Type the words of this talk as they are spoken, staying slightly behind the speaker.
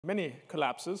many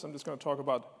collapses. I'm just going to talk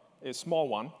about a small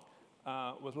one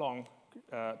with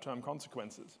long-term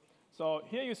consequences. So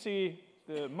here you see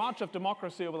the march of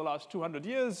democracy over the last 200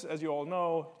 years. As you all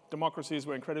know, democracies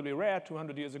were incredibly rare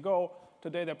 200 years ago.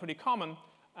 Today they're pretty common.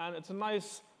 And it's a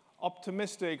nice,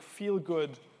 optimistic,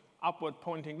 feel-good,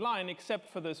 upward-pointing line,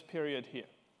 except for this period here.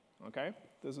 Okay?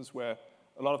 This is where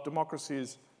a lot of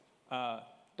democracies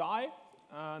die,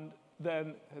 and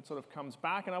then it sort of comes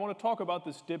back. And I want to talk about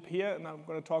this dip here, and I'm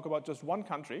going to talk about just one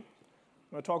country.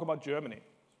 I'm going to talk about Germany,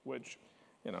 which,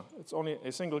 you know, it's only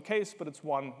a single case, but it's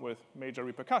one with major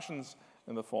repercussions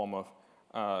in the form of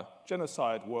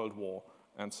genocide, world war,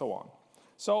 and so on.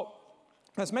 So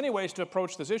there's many ways to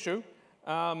approach this issue.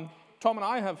 Tom and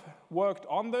I have worked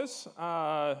on this.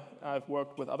 I've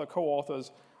worked with other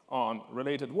co-authors on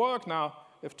related work. Now,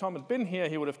 if Tom had been here,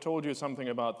 he would have told you something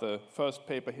about the first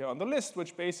paper here on the list,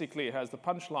 which basically has the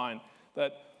punchline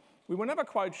that we were never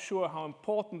quite sure how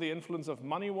important the influence of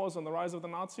money was on the rise of the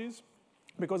Nazis,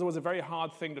 because it was a very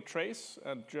hard thing to trace,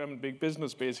 and German big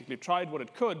business basically tried what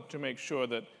it could to make sure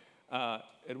that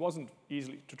it wasn't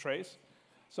easy to trace.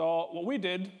 So what we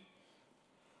did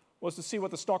was to see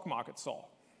what the stock market saw.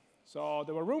 So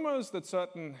there were rumors that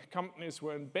certain companies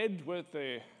were in bed with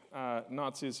the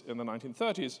Nazis in the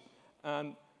 1930s,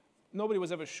 and nobody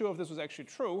was ever sure if this was actually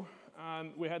true.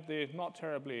 And we had the not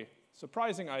terribly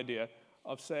surprising idea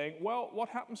of saying, well, what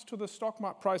happens to the stock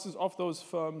market prices of those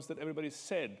firms that everybody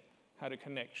said had a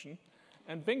connection?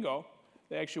 And bingo,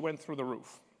 they actually went through the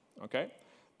roof. Okay?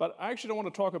 But I actually don't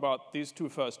want to talk about these two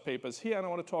first papers here, and I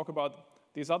want to talk about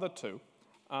these other two.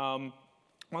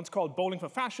 One's called Bowling for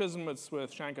Fascism. It's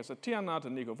with Shankar Satyanath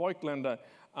and Nico Voigtländer,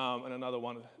 and another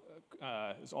one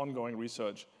is ongoing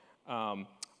research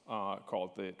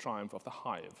called The Triumph of the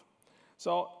Hive.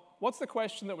 So what's the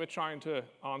question that we're trying to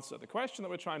answer? The question that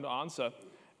we're trying to answer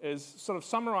is sort of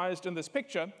summarized in this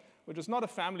picture, which is not a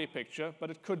family picture, but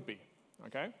it could be.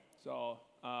 Okay? So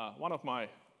one of my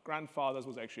grandfathers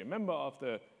was actually a member of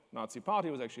the Nazi Party,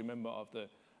 was actually a member of the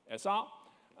SA.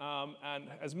 And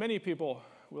as many people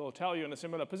will tell you in a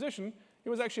similar position, he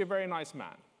was actually a very nice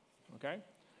man. Okay?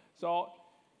 So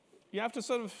you have to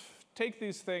sort of take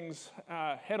these things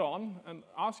head on and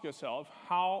ask yourself,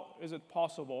 how is it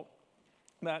possible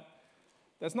that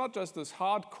there's not just this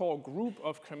hardcore group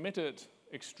of committed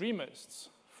extremists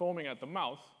foaming at the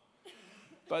mouth,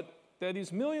 but there are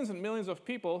these millions and millions of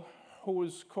people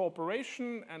whose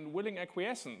cooperation and willing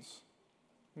acquiescence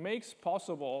makes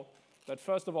possible that,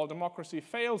 first of all, democracy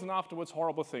fails, and afterwards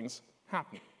horrible things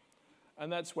happen.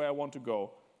 And that's where I want to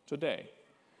go today.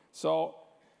 So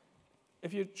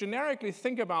if you generically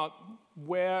think about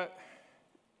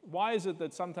why is it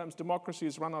that sometimes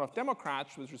democracies run out of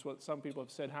democrats, which is what some people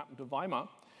have said happened to Weimar,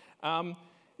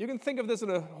 you can think of this in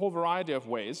a whole variety of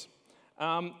ways.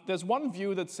 There's one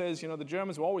view that says, you know, the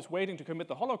Germans were always waiting to commit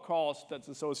the Holocaust. That's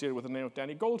associated with the name of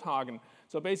Danny Goldhagen.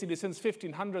 So basically, since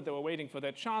 1500, they were waiting for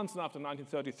their chance, and after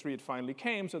 1933, it finally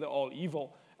came, so they're all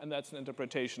evil, and that's an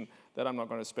interpretation that I'm not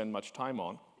going to spend much time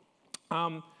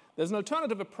on. There's an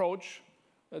alternative approach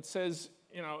that says,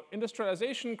 you know,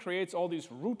 industrialization creates all these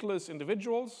rootless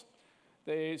individuals.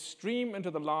 They stream into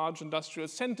the large industrial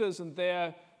centers, and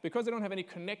there, because they don't have any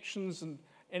connections and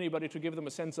anybody to give them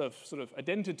a sense of sort of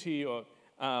identity or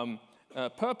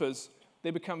purpose,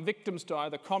 they become victims to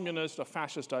either communist or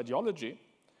fascist ideology.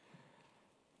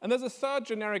 And there's a third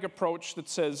generic approach that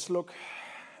says, look,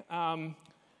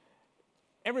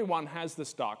 everyone has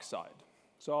this dark side.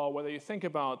 So whether you think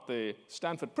about the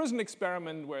Stanford prison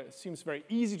experiment, where it seems very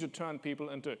easy to turn people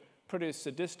into pretty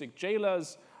sadistic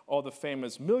jailers, or the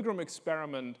famous Milgram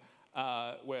experiment,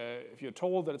 where if you're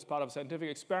told that it's part of a scientific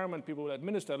experiment, people will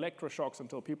administer electroshocks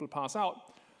until people pass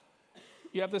out,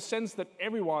 you have the sense that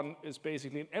everyone is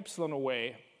basically an epsilon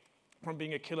away from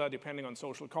being a killer, depending on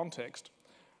social context,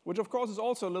 which of course is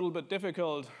also a little bit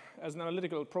difficult as an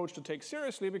analytical approach to take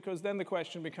seriously, because then the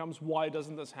question becomes, why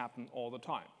doesn't this happen all the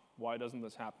time? Why doesn't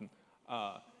this happen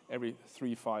every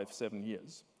 3, 5, 7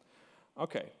 years?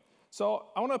 Okay, so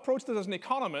I want to approach this as an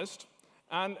economist.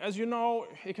 And as you know,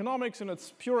 economics in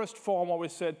its purest form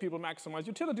always said people maximize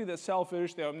utility, they're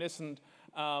selfish, they're omniscient,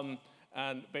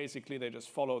 and basically they just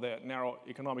follow their narrow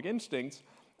economic instincts.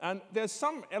 And there's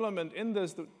some element in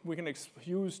this that we can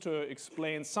use to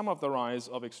explain some of the rise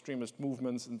of extremist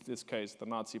movements, in this case, the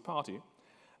Nazi Party.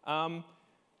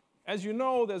 As you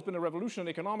know, there's been a revolution in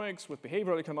economics with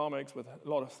behavioral economics, with a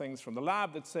lot of things from the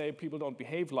lab that say people don't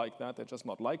behave like that, they're just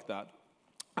not like that.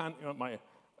 And you know,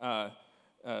 my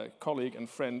colleague and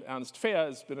friend Ernst Fehr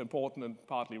has been important in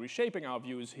partly reshaping our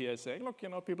views here, saying, look, you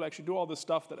know, people actually do all this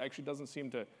stuff that actually doesn't seem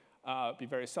to be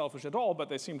very selfish at all, but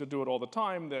they seem to do it all the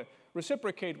time. They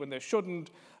reciprocate when they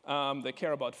shouldn't. They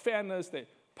care about fairness. They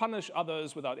punish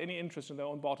others without any interest in their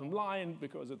own bottom line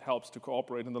because it helps to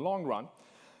cooperate in the long run.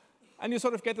 And you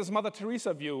sort of get this Mother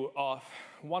Teresa view of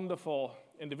wonderful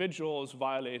individuals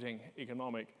violating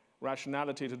economic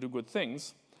rationality to do good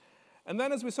things. And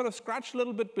then as we sort of scratch a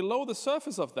little bit below the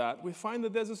surface of that, we find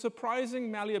that there's a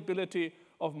surprising malleability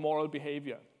of moral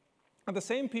behavior. And the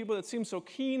same people that seem so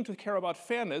keen to care about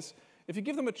fairness, if you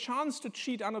give them a chance to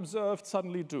cheat unobserved,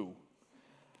 suddenly do.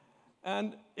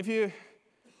 And if you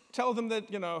tell them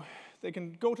that, they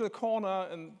can go to the corner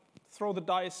and throw the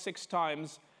dice 6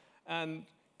 times and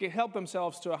help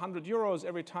themselves to 100 euros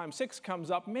every time 6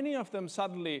 comes up, many of them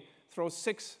suddenly throw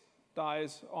 6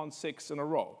 dice on 6 in a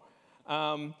row.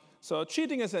 So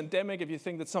cheating is endemic if you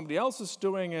think that somebody else is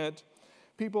doing it.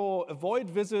 People avoid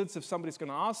visits if somebody's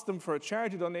going to ask them for a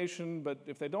charity donation, but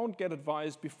if they don't get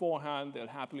advised beforehand, they'll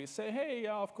happily say, hey,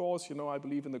 yeah, of course, I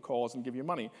believe in the cause and give you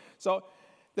money. So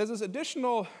there's this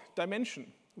additional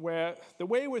dimension where the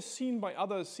way we're seen by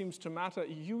others seems to matter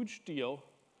a huge deal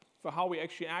for how we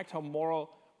actually act, how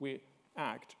moral we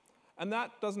act. And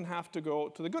that doesn't have to go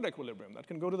to the good equilibrium. That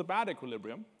can go to the bad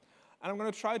equilibrium. And I'm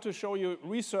going to try to show you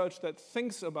research that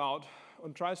thinks about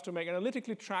and tries to make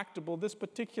analytically tractable this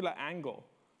particular angle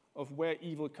of where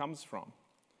evil comes from.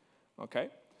 Okay?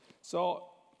 So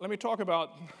let me talk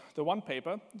about the one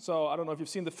paper. So I don't know if you've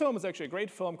seen the film. It's actually a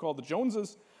great film called The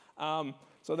Joneses.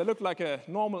 So they look like a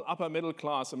normal upper middle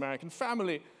class American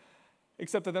family,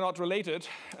 except that they're not related,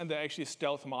 and they're actually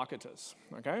stealth marketers.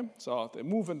 Okay? So they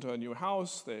move into a new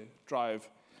house. They drive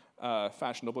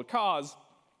fashionable cars.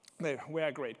 They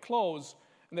wear great clothes,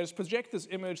 and they just project this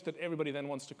image that everybody then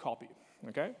wants to copy,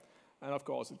 okay? And of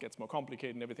course, it gets more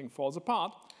complicated and everything falls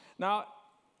apart. Now,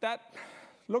 that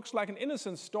looks like an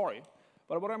innocent story,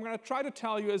 but what I'm going to try to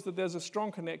tell you is that there's a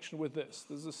strong connection with this.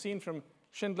 This is a scene from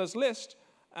Schindler's List,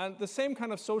 and the same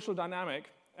kind of social dynamic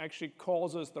actually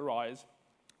causes the rise,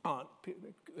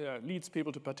 leads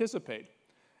people to participate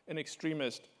in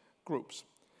extremist groups.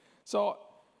 So,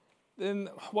 in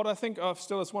what I think of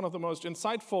still as one of the most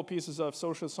insightful pieces of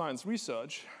social science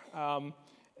research,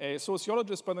 a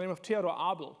sociologist by the name of Theodor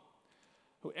Abel,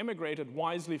 who emigrated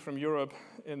wisely from Europe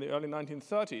in the early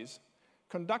 1930s,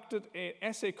 conducted an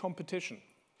essay competition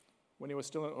when he was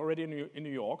still already in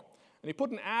New York. And he put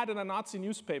an ad in a Nazi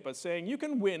newspaper saying, you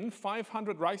can win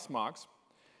 500 Reichsmarks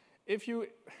if you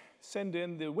send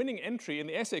in the winning entry in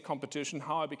the essay competition,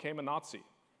 How I Became a Nazi.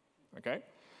 Okay?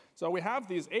 So we have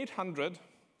these 800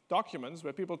 documents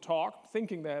where people talk,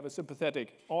 thinking they have a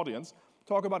sympathetic audience,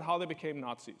 talk about how they became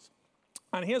Nazis.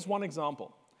 And here's one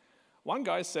example. One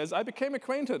guy says, I became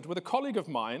acquainted with a colleague of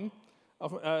mine,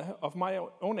 of my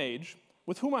own age,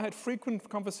 with whom I had frequent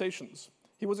conversations.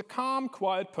 He was a calm,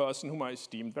 quiet person whom I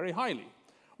esteemed very highly.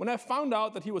 When I found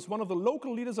out that he was one of the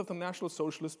local leaders of the National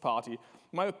Socialist Party,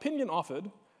 my opinion of it,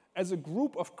 as a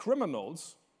group of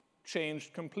criminals,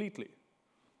 changed completely.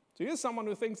 So here's someone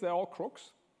who thinks they're all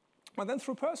crooks. And then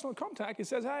through personal contact, he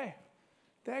says, hey,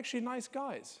 they're actually nice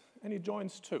guys. And he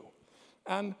joins too.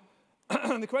 And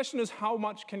the question is, how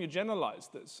much can you generalize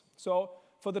this? So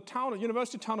for the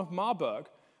university town of Marburg,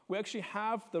 we actually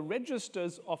have the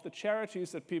registers of the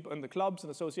charities that people, and the clubs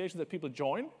and associations that people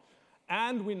join,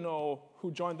 and we know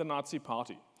who joined the Nazi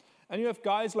party. And you have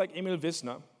guys like Emil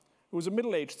Wissner, who's a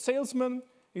middle-aged salesman.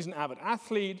 He's an avid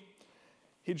athlete.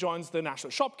 He joins the National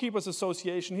Shopkeepers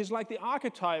Association. He's like the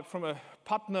archetype from a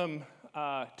Putnam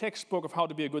textbook of how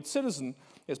to be a good citizen.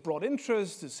 He has broad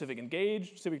interests, is civically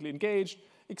engaged,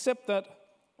 except that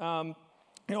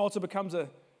he also becomes a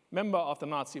member of the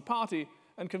Nazi party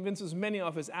and convinces many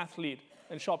of his athlete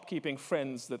and shopkeeping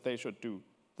friends that they should do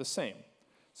the same.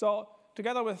 So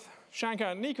together with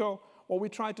Shanker and Nico, what we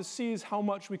try to see is how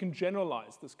much we can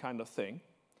generalize this kind of thing.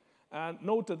 And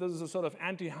note that this is a sort of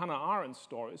anti-Hannah Arendt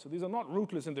story. So these are not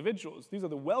rootless individuals. These are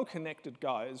the well-connected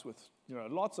guys with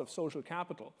lots of social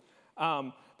capital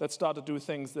that start to do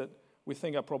things that we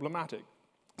think are problematic.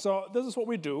 So this is what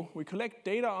we do. We collect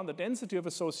data on the density of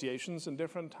associations in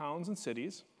different towns and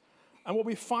cities. And what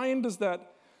we find is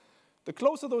that the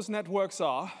closer those networks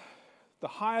are, the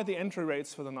higher the entry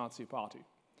rates for the Nazi party.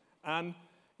 And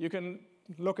you can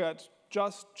look at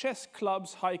just chess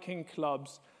clubs, hiking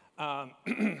clubs,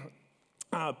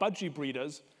 budgie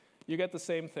breeders, you get the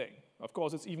same thing. Of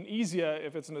course, it's even easier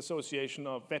if it's an association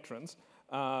of veterans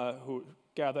who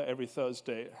gather every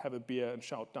Thursday, have a beer, and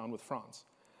shout down with France.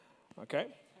 Okay?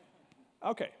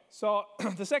 Okay, so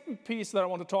the second piece that I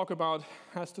want to talk about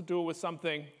has to do with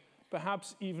something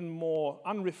perhaps even more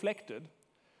unreflected,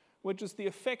 which is the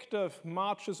effect of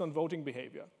marches on voting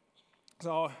behavior.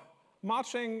 So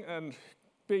marching and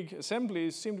big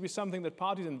assemblies seem to be something that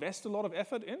parties invest a lot of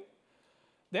effort in.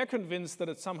 They're convinced that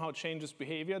it somehow changes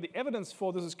behavior. The evidence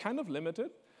for this is kind of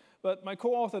limited, but my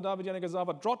co-author, David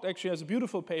actually has a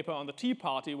beautiful paper on the Tea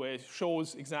Party where it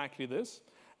shows exactly this.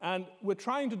 And we're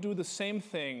trying to do the same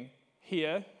thing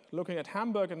here, looking at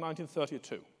Hamburg in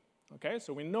 1932. Okay,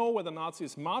 so we know where the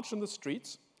Nazis marched in the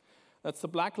streets. That's the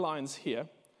black lines here.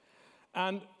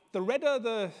 And the redder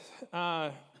the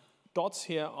dots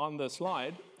here on the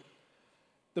slide,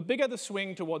 the bigger the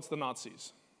swing towards the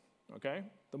Nazis. Okay,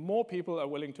 the more people are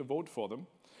willing to vote for them.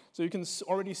 So you can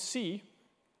already see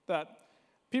that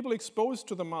people exposed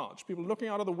to the march, people looking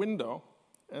out of the window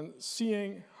and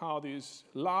seeing how these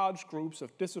large groups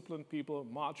of disciplined people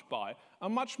march by are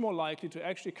much more likely to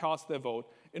actually cast their vote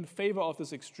in favor of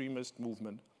this extremist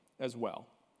movement as well.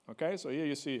 Okay, so here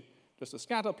you see just a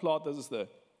scatter plot. This is the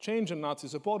change in Nazi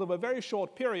support over a very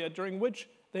short period during which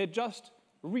they had just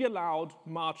reallowed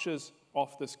marches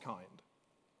of this kind.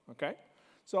 Okay,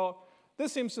 so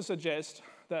this seems to suggest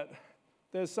that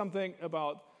there's something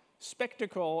about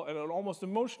spectacle and an almost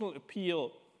emotional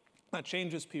appeal that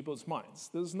changes people's minds.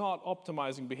 This is not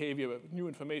optimizing behavior where new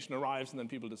information arrives and then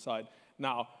people decide,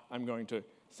 now I'm going to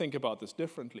think about this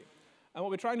differently. And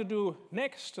what we're trying to do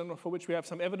next, and for which we have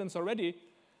some evidence already,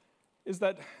 is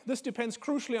that this depends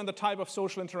crucially on the type of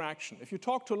social interaction. If you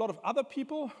talk to a lot of other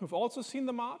people who've also seen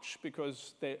the march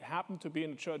because they happen to be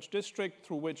in a church district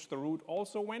through which the route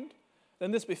also went,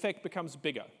 then this effect becomes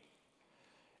bigger.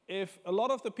 If a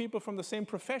lot of the people from the same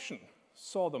profession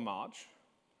saw the march,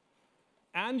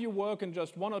 and you work in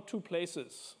just one or two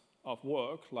places of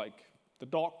work, like the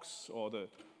docks or the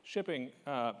shipbuilding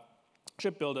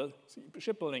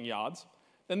yards,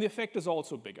 then the effect is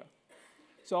also bigger.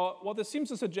 So what this seems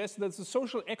to suggest is that it's a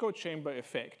social echo chamber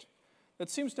effect that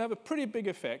seems to have a pretty big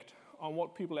effect on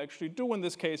what people actually do. In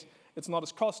this case, it's not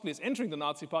as costly as entering the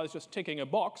Nazi Party, it's just ticking a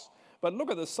box. But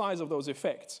look at the size of those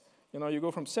effects. You know, you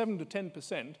go from 7 to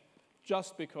 10%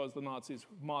 just because the Nazis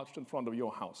marched in front of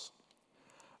your house.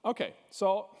 Okay,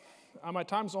 so my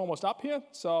time's almost up here.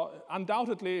 So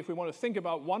undoubtedly, if we want to think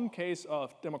about one case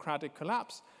of democratic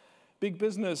collapse, big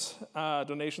business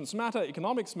donations matter,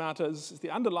 economics matters,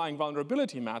 the underlying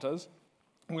vulnerability matters.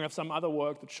 And we have some other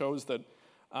work that shows that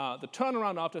the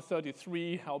turnaround after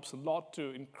 1933 helps a lot to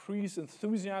increase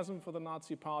enthusiasm for the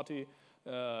Nazi Party.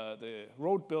 The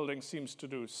road building seems to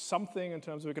do something in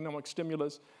terms of economic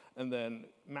stimulus, and then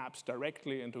maps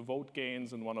directly into vote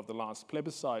gains in one of the last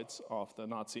plebiscites of the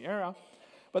Nazi era.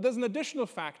 But there's an additional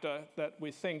factor that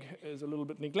we think is a little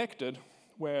bit neglected,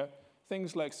 where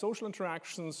things like social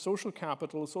interactions, social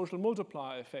capital, social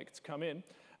multiplier effects come in.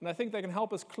 And I think they can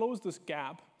help us close this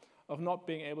gap of not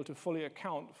being able to fully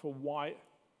account for why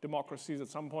democracies at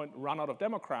some point run out of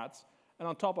democrats, and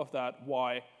on top of that,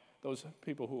 why those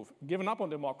people who've given up on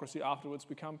democracy afterwards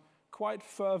become quite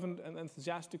fervent and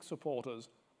enthusiastic supporters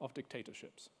of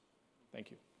dictatorships.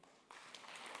 Thank you.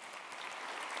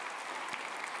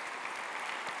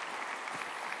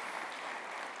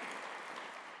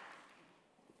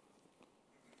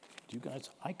 Do you guys,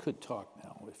 I could talk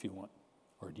now if you want,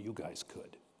 or do you guys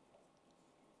could?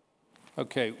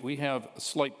 Okay, we have a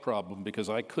slight problem because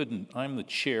I couldn't, I'm the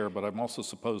chair, but I'm also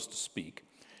supposed to speak.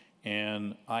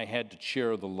 And I had to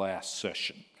chair the last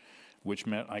session, which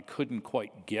meant I couldn't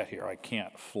quite get here. I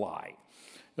can't fly.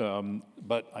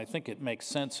 But I think it makes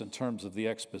sense in terms of the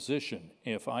exposition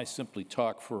if I simply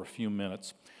talk for a few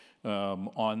minutes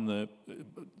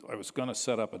I was going to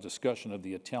set up a discussion of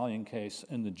the Italian case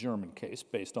and the German case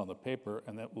based on the paper,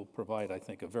 and that will provide, I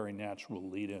think, a very natural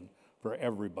lead-in for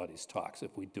everybody's talks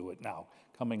if we do it now.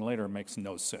 Coming later makes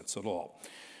no sense at all.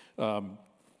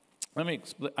 Let me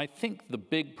explain. I think the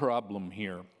big problem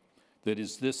here that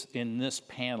is this in this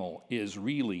panel is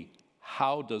really,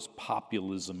 how does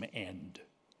populism end?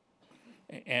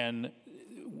 And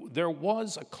there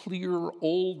was a clear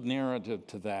old narrative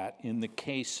to that in the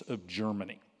case of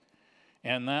Germany.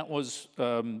 And that was,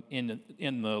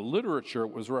 in the literature,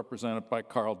 it was represented by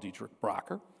Karl Dietrich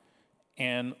Bracher.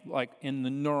 And like in the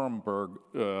Nuremberg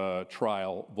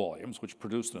trial volumes, which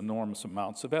produced enormous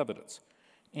amounts of evidence.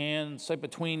 And say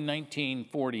between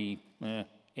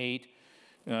 1948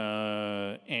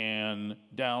 and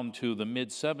down to the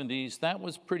mid-70s, that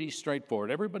was pretty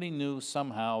straightforward. Everybody knew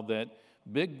somehow that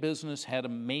big business had a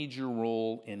major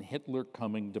role in Hitler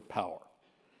coming to power.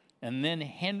 And then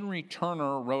Henry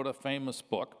Turner wrote a famous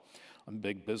book on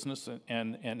big business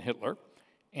and Hitler,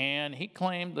 and he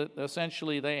claimed that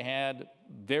essentially they had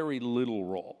very little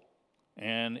role.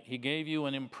 And he gave you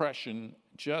an impression,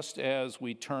 just as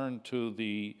we turn to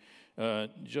the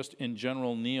just in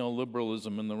general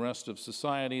neoliberalism in the rest of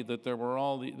society, that there were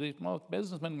all these most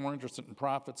businessmen were interested in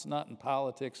profits, not in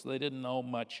politics. They didn't know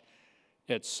much,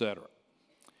 et cetera.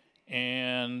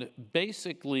 And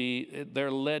basically,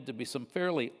 there led to be some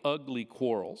fairly ugly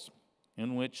quarrels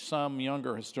in which some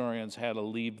younger historians had to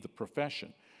leave the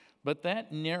profession. But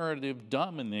that narrative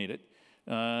dominated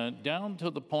down to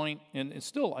the point, and it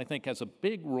still, I think, has a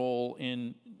big role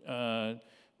in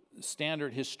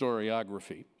standard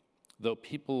historiography, though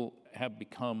people have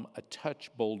become a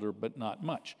touch bolder, but not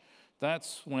much.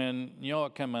 That's when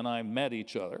Joachim and I met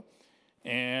each other,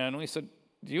 and we said,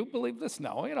 do you believe this?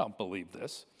 No, I don't believe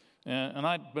this. And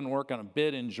I'd been working a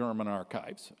bit in German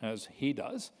archives, as he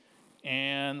does.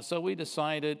 And so we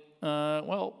decided,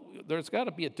 well, there's got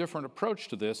to be a different approach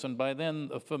to this. And by then,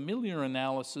 the familiar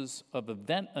analysis of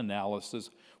event analysis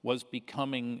was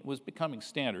becoming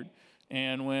standard.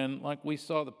 And when, like, we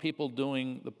saw the people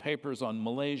doing the papers on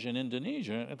Malaysia and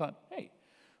Indonesia, I thought, hey,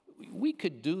 we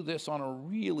could do this on a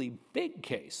really big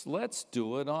case. Let's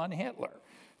do it on Hitler.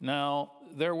 Now,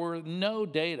 there were no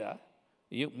data.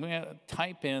 You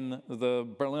type in the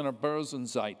Berliner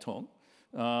Börsenzeitung,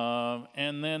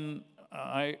 and then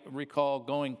I recall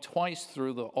going twice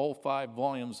through the all 5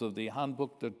 volumes of the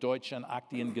Handbuch der Deutschen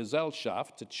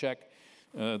Aktiengesellschaft to check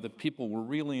that people were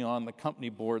really on the company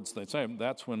boards.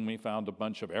 That's when we found a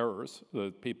bunch of errors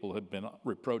that people had been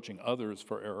reproaching others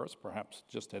for errors, perhaps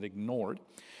just had ignored.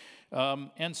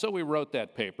 And so we wrote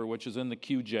that paper, which is in the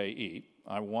QJE.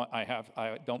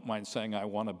 I don't mind saying I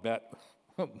won a bet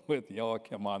with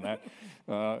Joachim on that.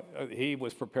 He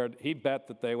was prepared. He bet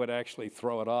that they would actually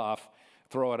throw it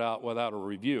out without a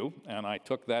review, and I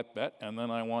took that bet, and then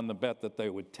I won the bet that they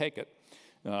would take it.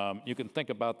 You can think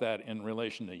about that in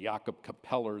relation to Jakob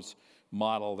Kapeller's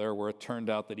model there, where it turned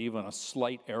out that even a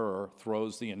slight error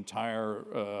throws the entire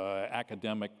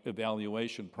academic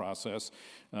evaluation process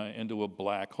into a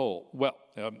black hole. Well,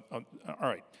 all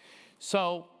right.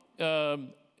 So,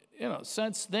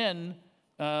 since then,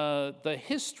 the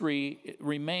history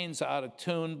remains out of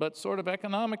tune, but sort of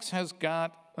economics has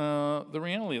got the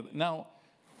reality of it. Now,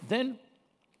 then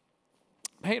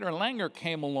Peter Langer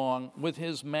came along with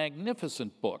his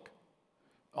magnificent book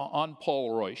on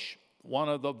Paul Reusch, one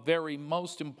of the very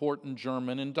most important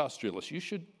German industrialists.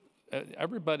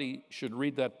 Everybody should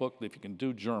read that book if you can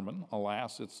do German.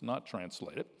 Alas, it's not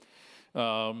translated.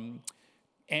 You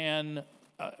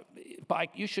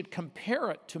should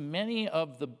compare it to many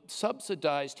of the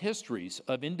subsidized histories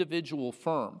of individual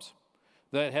firms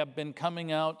that have been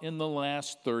coming out in the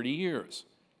last 30 years.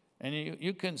 And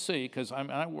you can see, because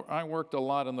I worked a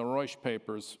lot in the Reusch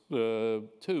papers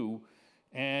too,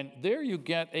 and there you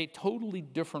get a totally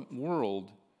different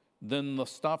world than the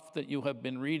stuff that you have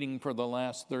been reading for the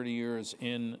last 30 years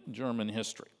in German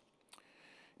history.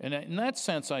 And in that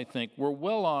sense, I think we're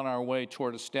well on our way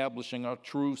toward establishing a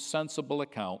true, sensible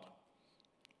account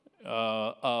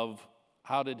of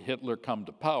how did Hitler come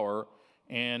to power,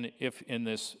 and if in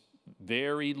this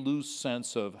very loose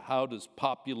sense of how does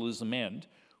populism end,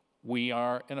 we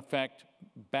are, in effect,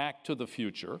 back to the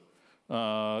future,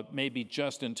 maybe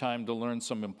just in time to learn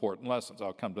some important lessons.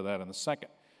 I'll come to that in a second.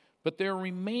 But there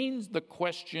remains the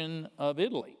question of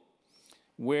Italy,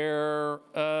 where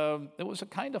it was a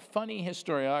kind of funny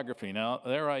historiography. Now,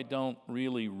 there I don't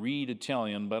really read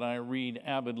Italian, but I read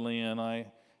avidly, and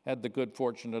I had the good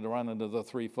fortune to run into the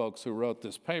 3 folks who wrote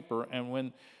this paper, and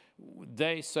when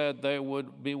they said they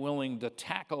would be willing to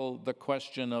tackle the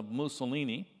question of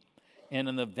Mussolini in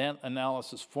an event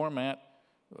analysis format,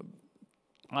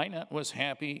 INET was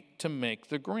happy to make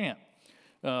the grant.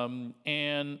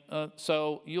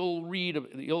 So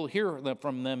you'll hear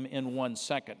from them in 1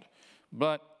 second.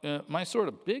 But my sort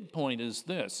of big point is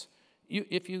this.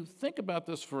 If you think about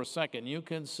this for a second, you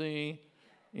can see,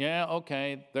 yeah,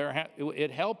 okay,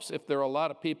 it helps if there are a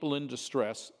lot of people in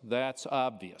distress. That's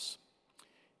obvious.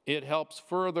 It helps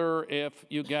further if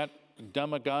you get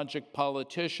demagogic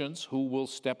politicians who will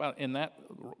step out, and that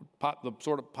the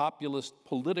sort of populist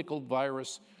political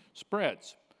virus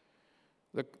spreads.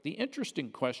 The interesting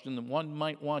question that one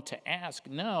might want to ask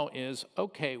now is,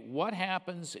 okay, what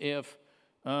happens if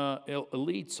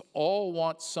elites all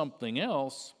want something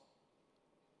else,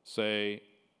 say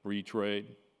free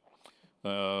trade,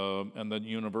 and the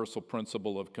universal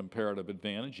principle of comparative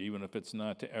advantage, even if it's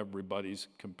not to everybody's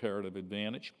comparative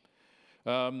advantage.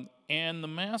 And the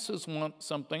masses want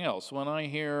something else. When I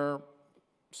hear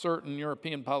certain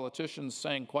European politicians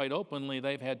saying quite openly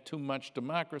they've had too much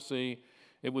democracy,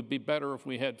 it would be better if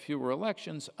we had fewer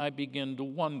elections, I begin to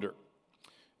wonder.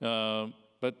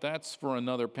 But that's for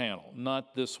another panel,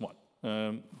 not this one.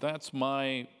 That's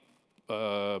my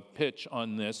pitch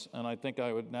on this, and I think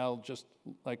I would now just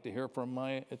like to hear from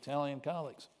my Italian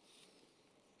colleagues.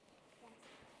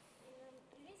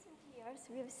 In recent years,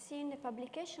 we've seen the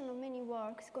publication of many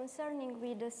works concerning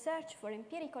with the search for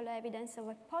empirical evidence of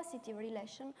a positive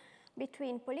relation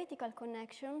between political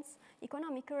connections,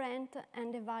 economic rent,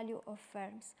 and the value of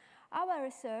firms. Our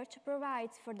research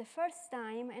provides for the first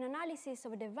time an analysis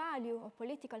of the value of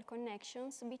political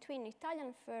connections between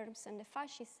Italian firms and the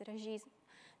fascist regime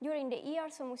during the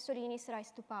years of Mussolini's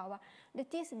rise to power,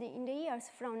 that is, in the years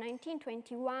from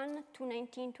 1921 to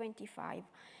 1925.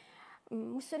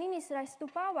 Mussolini's rise to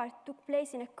power took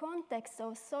place in a context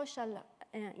of social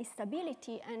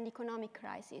instability and economic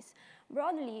crisis.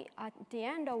 Broadly, at the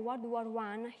end of World War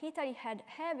I, Italy had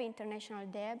heavy international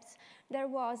debts, there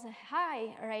was a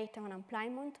high rate of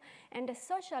unemployment, and the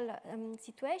social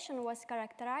situation was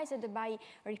characterized by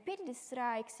repeated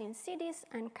strikes in cities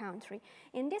and country.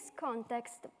 In this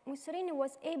context, Mussolini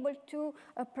was able to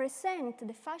present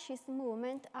the fascist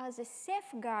movement as a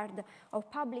safeguard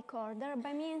of public order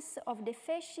by means of the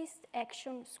fascist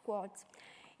action squads.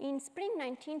 In spring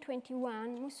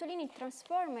 1921, Mussolini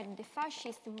transformed the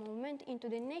fascist movement into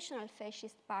the National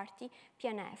Fascist Party,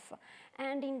 PNF.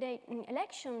 And in the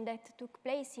election that took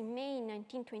place in May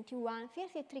 1921,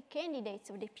 33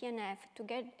 candidates of the PNF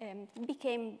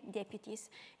became deputies.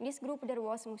 In this group, there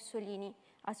was Mussolini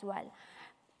as well.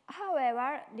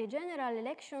 However, the general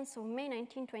elections of May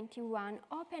 1921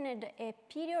 opened a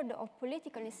period of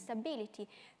political instability.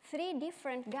 Three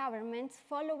different governments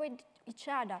followed each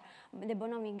other, the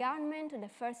Bonomi government, the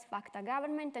first Facta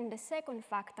government, and the second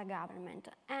Facta government.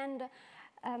 And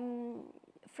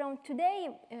from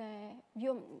today's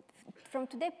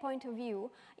point of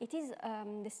view, it is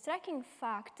the striking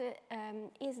fact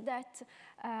is that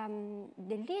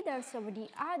the leaders of the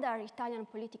other Italian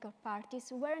political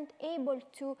parties weren't able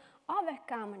to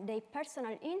overcome their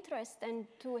personal interest and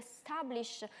to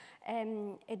establish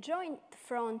a joint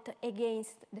front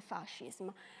against the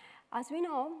fascism. As we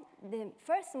know, the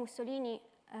first Mussolini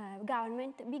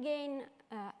government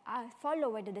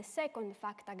followed the second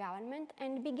Facta government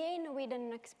and began with an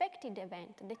unexpected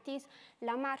event, that is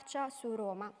La Marcia su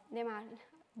Roma,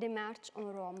 the March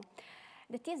on Rome.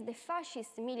 That is the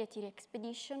fascist military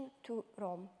expedition to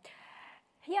Rome.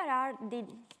 Here are the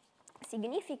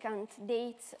significant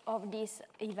dates of this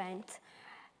event.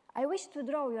 I wish to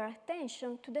draw your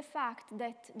attention to the fact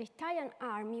that the Italian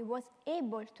army was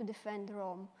able to defend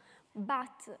Rome,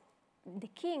 but the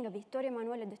king, Vittorio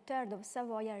Emanuele III of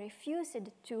Savoia,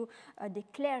 refused to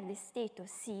declare the state of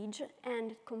siege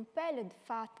and compelled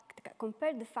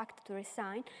the fact to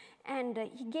resign, and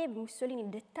he gave Mussolini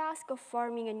the task of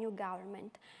forming a new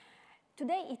government.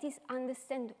 Today it is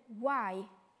understood why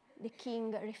the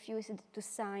king refused to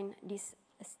sign this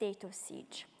state of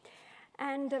siege.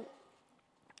 And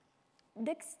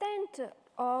the extent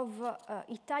of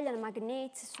Italian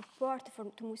magnates' support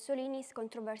to Mussolini is a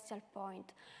controversial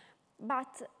point.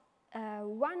 But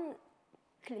one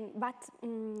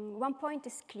point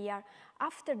is clear.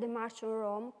 After the March on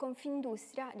Rome,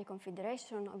 Confindustria, the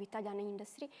Confederation of Italian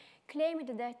Industry,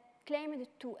 claimed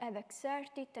to have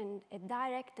exerted a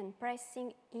direct and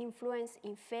pressing influence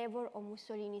in favor of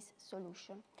Mussolini's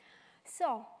solution.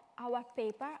 So, our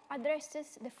paper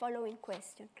addresses the following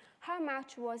question. How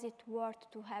much was it worth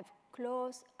to have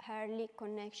close, early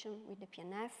connection with the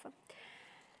PNF?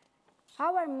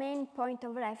 Our main point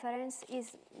of reference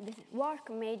is the work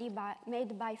made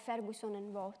by Ferguson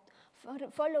and Voth.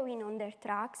 Following on their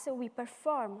tracks, we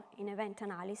perform an event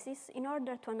analysis in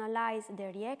order to analyze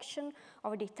the reaction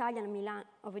of the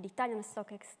Italian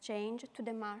Stock Exchange to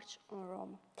the March on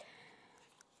Rome.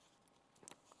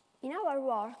 In our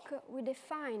work, we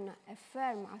define a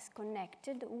firm as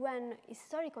connected when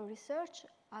historical research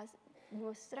has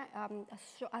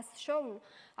shown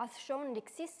the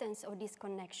existence of these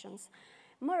connections.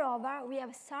 Moreover, we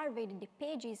have surveyed the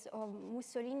pages of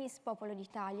Mussolini's Popolo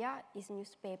d'Italia, his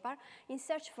newspaper, in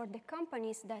search for the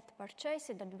companies that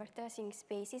purchased advertising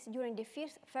spaces during the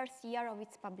first year of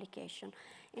its publication.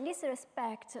 In this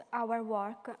respect, our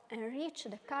work enriched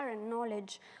the current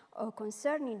knowledge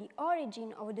concerning the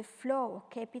origin of the flow of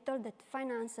capital that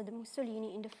financed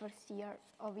Mussolini in the first year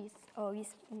of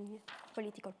his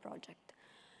political project.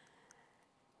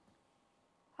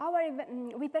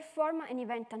 We perform an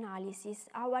event analysis.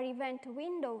 Our event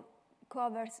window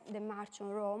covers the March on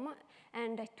Rome,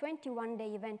 and a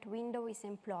 21-day event window is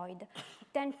employed.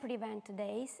 10 pre-event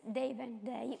days, the event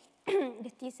day,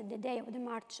 that is the day of the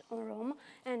March on Rome,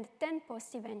 and 10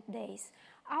 post-event days.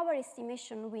 Our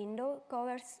estimation window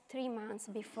covers 3 months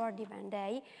before the event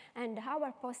day, and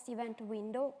our post-event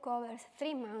window covers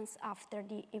 3 months after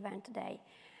the event day.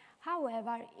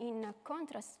 However, in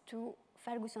contrast to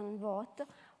Ferguson and Voth,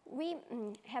 we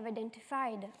have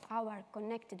identified our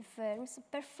connected firms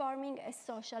performing a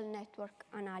social network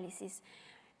analysis.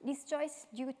 This choice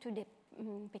due to the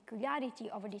peculiarity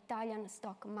of the Italian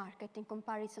stock market in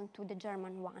comparison to the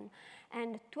German one.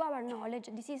 And to our knowledge,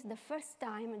 this is the first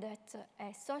time that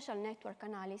a social network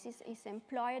analysis is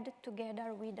employed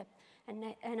together with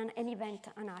an event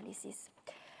analysis.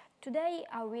 Today,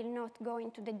 I will not go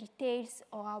into the details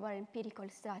of our empirical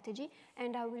strategy,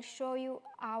 and I will show you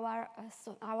our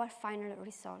final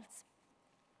results.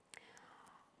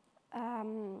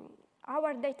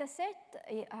 Our data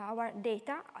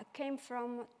came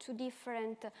from two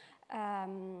different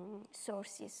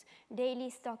sources. Daily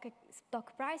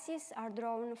stock prices are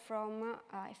drawn from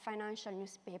a financial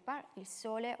newspaper, Il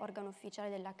Sole, organo ufficiale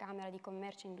della Camera di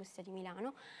Commercio e Industria di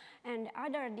Milano, and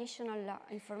other additional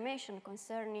information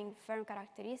concerning firm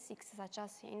characteristics such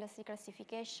as industry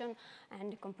classification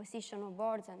and composition of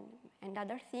boards and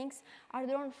other things are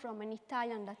drawn from an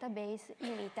Italian database,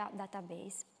 IMITA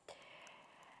database.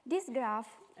 This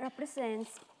graph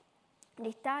represents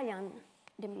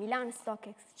the Milan Stock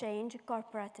Exchange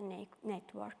corporate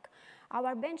network.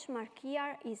 Our benchmark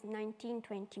here is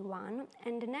 1921,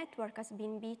 and the network has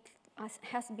been built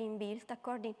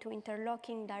according to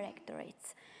interlocking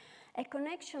directorates. A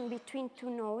connection between two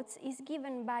nodes is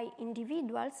given by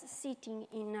individuals sitting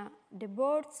in the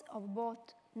boards of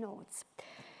both nodes.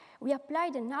 We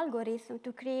applied an algorithm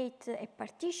to create a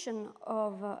partition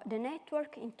of the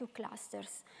network into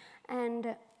clusters,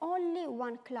 and only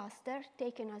one cluster,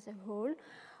 taken as a whole,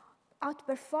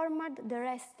 outperformed the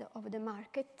rest of the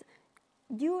market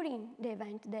during the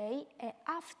event day and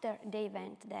after the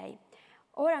event day.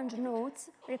 Orange nodes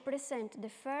represent the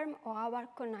firm or our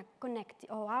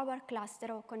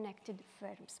cluster of connected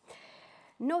firms.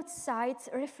 Node sides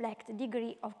reflect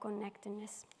degree of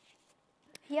connectedness.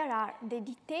 Here are the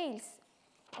details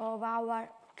of our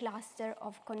cluster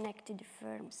of connected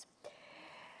firms.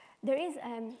 There is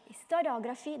a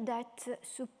historiography that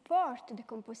supports the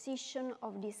composition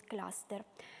of this cluster.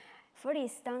 For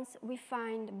instance, we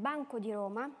find Banco di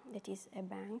Roma, that is a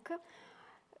bank,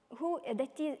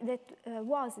 that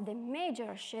was the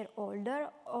major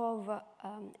shareholder of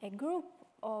a group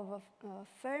of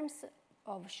firms,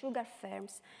 of sugar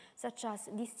firms, such as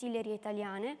Distillerie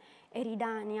Italiane,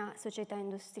 Eridania Società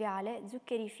Industriale,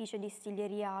 Zuccherificio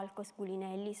Distilleria Alcos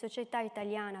Gulinelli, Società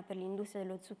Italiana per l'Industria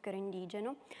dello Zucchero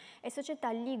Indigeno e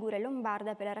Società Ligure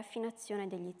Lombarda per la raffinazione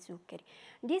degli zuccheri.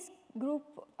 This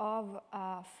group of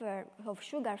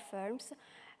sugar firms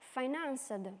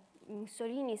financed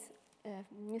Mussolini's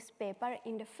newspaper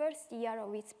in the first year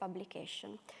of its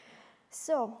publication.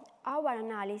 So our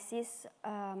analysis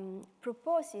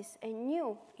proposes a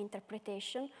new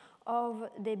interpretation of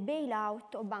the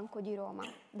bailout of Banco di Roma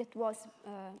that was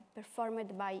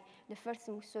performed by the first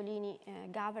Mussolini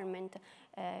government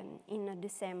in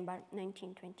December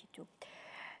 1922.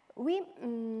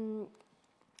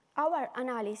 Our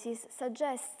analysis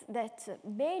suggests that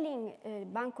bailing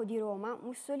Banco di Roma,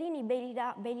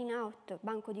 bailing out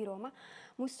Banco di Roma,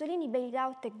 Mussolini bailed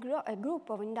out a group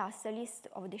of industrialists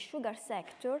of the sugar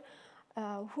sector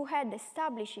who had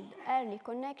established early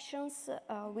connections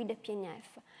with the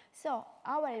PNF. So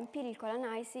our empirical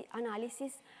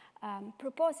analysis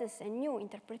proposes a new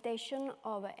interpretation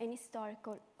of an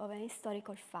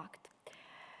historical fact.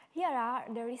 Here are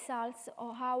the results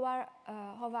of our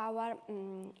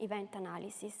event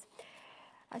analysis.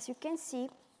 As you can see,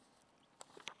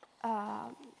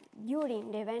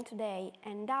 during the event day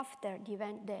and after the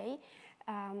event day,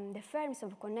 the firms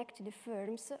of connected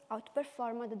firms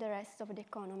outperformed the rest of the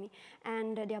economy,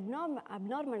 and the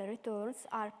abnormal returns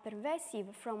are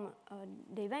pervasive from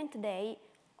the event day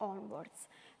onwards.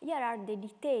 Here are the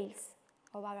details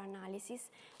of our analysis.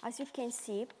 As you can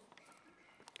see,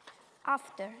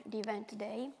 after the event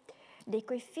day, the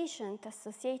coefficient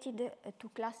associated to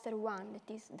cluster 1, that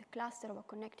is the cluster of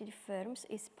connected firms,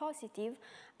 is positive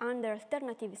under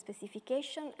alternative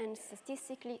specification and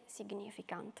statistically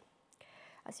significant,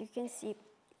 as you can see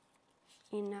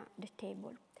in the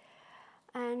table.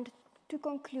 And to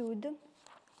conclude,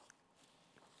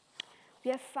 we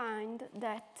have found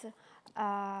that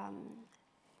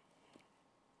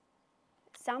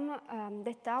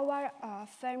that our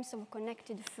firms of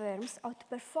connected firms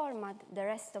outperformed the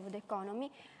rest of the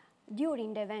economy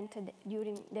during the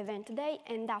event day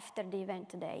and after the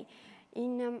event day.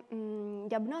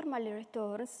 The abnormal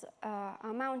returns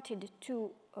amounted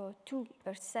to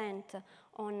 2%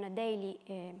 on a daily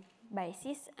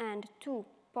basis and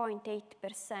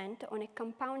 2.8% on a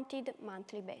compounded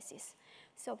monthly basis.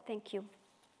 So thank you.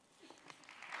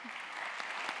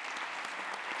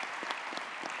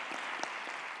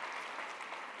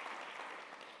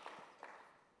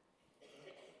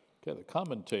 Okay, the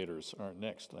commentators are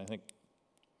next. I think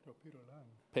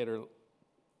Peter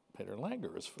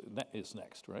Langer is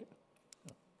next, right?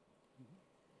 Yeah.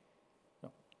 Yeah.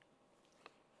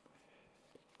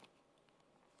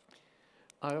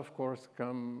 I, of course,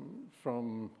 come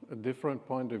from a different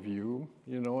point of view.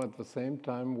 You know, at the same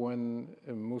time when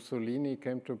Mussolini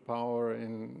came to power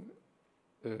in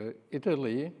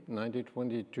Italy,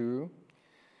 1922,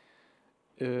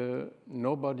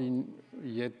 nobody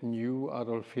yet knew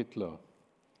Adolf Hitler.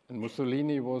 And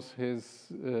Mussolini was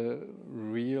his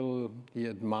he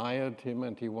admired him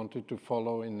and he wanted to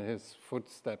follow in his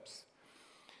footsteps.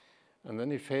 And then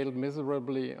he failed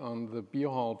miserably on the beer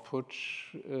hall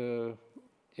putsch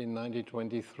in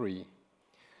 1923.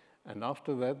 And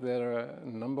after that, there are a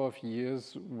number of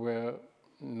years where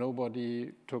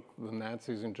nobody took the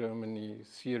Nazis in Germany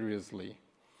seriously.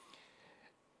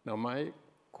 Now, my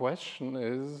question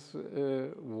is,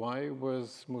 why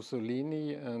was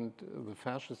Mussolini and the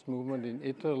fascist movement in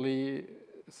Italy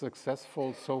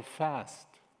successful so fast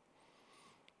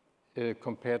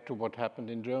compared to what happened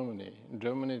in Germany? In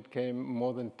Germany, it came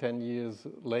more than 10 years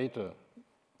later.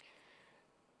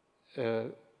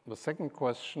 The second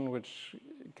question which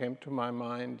came to my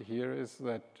mind here is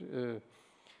that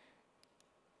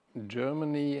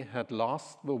Germany had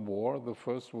lost the war, the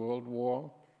First World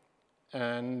War,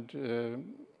 and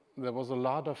there was a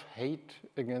lot of hate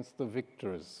against the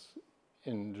victors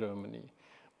in Germany.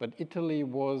 But Italy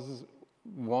was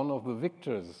one of the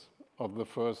victors of the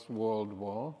First World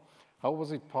War. How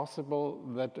was it possible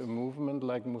that a movement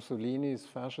like Mussolini's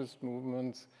fascist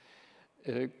movements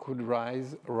could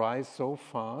rise so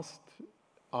fast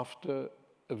after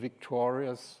a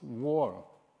victorious war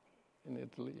in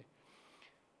Italy?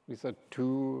 These are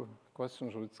two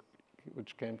questions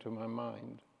which came to my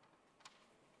mind.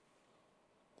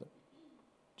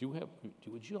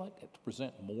 Would you like to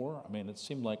present more? I mean, it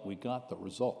seemed like we got the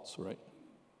results, right?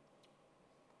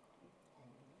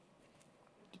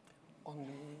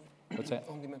 What's that?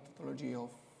 On the methodology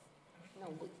of... No,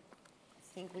 I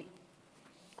think we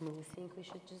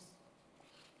should just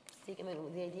stick, I mean,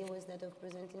 the idea was that of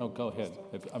presenting... Oh, go ahead.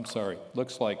 I'm sorry.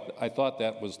 Looks like, I thought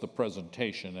that was the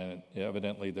presentation, and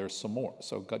evidently there's some more.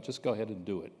 So just go ahead and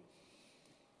do it.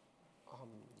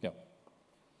 Yeah.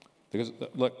 Because,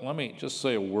 look, let me just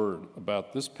say a word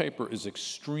about this paper is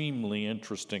extremely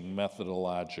interesting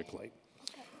methodologically,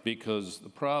 because the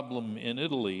problem in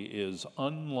Italy is,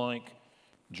 unlike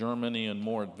Germany and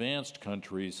more advanced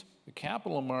countries, the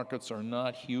capital markets are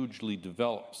not hugely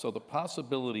developed. So the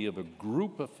possibility of a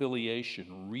group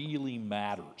affiliation really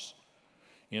matters.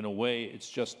 In a way, it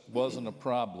just wasn't a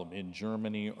problem in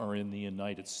Germany or in the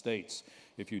United States.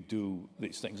 If you do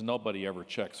these things, nobody ever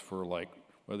checks for, like,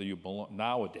 whether you belong,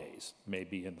 nowadays,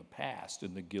 maybe in the past,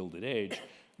 in the Gilded Age,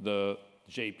 the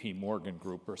J.P. Morgan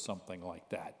Group or something like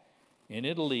that. In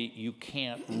Italy, you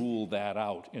can't rule that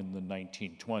out in the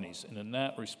 1920s. And in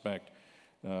that respect,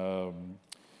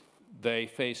 they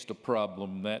faced a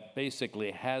problem that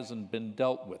basically hasn't been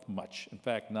dealt with much. In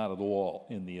fact, not at all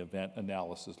in the event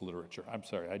analysis literature. I'm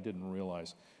sorry, I didn't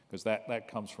realize, because that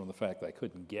comes from the fact that I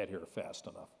couldn't get here fast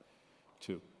enough,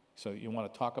 too. So you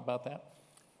want to talk about that?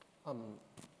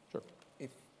 Sure.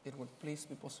 If it would please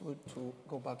be possible to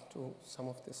go back to some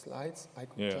of the slides, I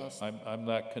could just... I'm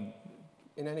not...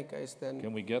 In any case, then...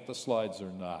 Can we get the slides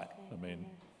or not? I mean,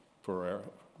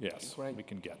 yes, Great. We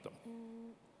can get them.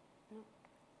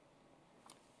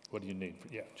 What do you need?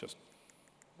 Yeah, just...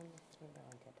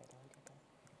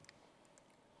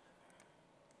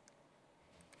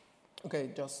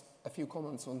 Okay, just a few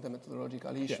comments on the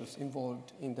methodological issues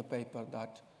involved in the paper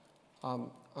that,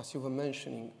 as you were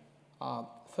mentioning,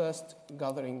 first,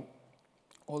 gathering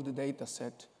all the data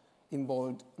set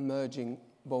involved merging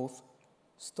both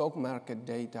stock market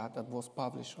data that was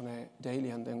published on a daily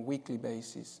and then weekly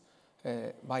basis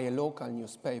by a local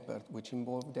newspaper, which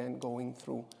involved then going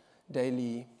through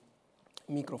daily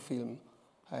microfilm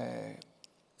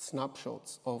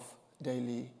snapshots of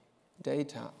daily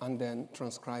data and then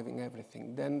transcribing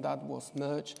everything. Then that was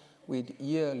merged with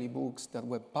yearly books that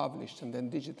were published and then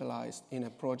digitalized in a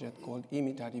project called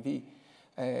Imita.tv,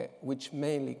 which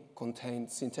mainly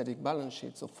contained synthetic balance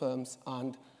sheets of firms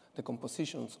and the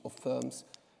compositions of firms,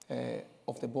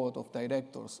 of the board of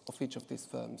directors of each of these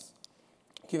firms.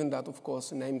 Given that, of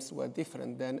course, names were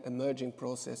different, then a merging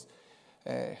process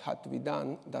had to be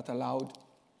done that allowed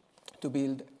to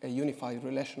build a unified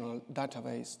relational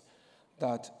database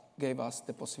that gave us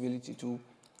the possibility to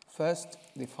first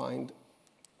define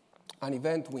an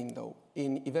event window.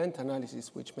 In event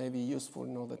analysis, which may be useful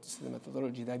in order to see the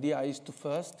methodology, the idea is to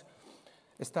first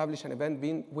establish an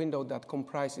event window that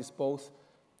comprises both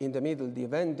in the middle the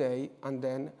event day and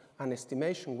then an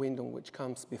estimation window which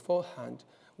comes beforehand,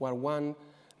 where one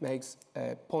makes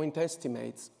point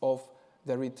estimates of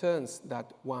the returns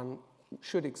that one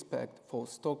should expect for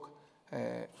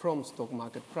from stock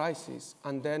market prices,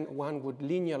 and then one would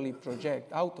linearly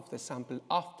project out of the sample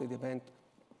after the event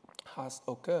has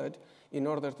occurred in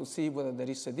order to see whether there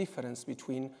is a difference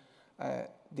between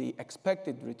the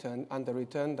expected return and the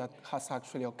return that has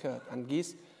actually occurred. And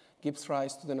this gives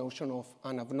rise to the notion of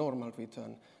an abnormal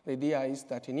return. The idea is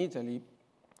that in Italy,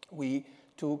 we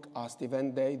took as the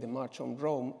event day the March on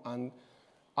Rome, and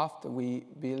after we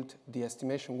built the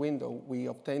estimation window, we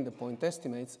obtained the point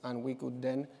estimates, and we could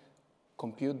then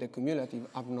compute the cumulative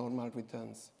abnormal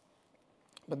returns.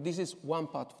 But this is one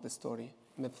part of the story.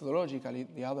 Methodologically,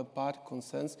 the other part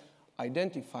concerns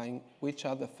identifying which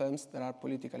are the firms that are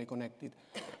politically connected.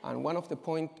 And one of the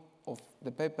points of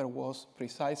the paper was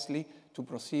precisely to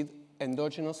proceed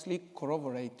endogenously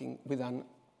corroborating with an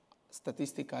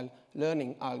statistical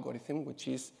learning algorithm, which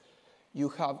is you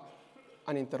have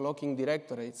an interlocking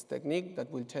directorates technique that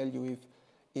will tell you if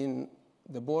in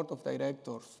the board of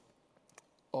directors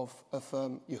of a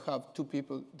firm you have two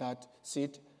people that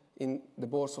sit in the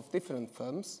boards of different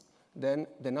firms, then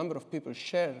the number of people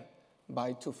shared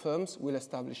by two firms will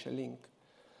establish a link.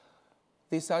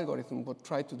 This algorithm, what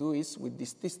try to do is, with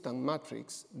this distant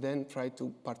matrix, then try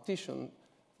to partition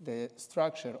the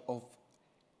structure of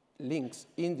links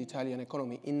in the Italian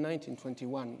economy. In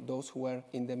 1921, those who were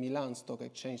in the Milan Stock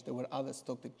Exchange, there were other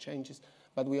stock exchanges,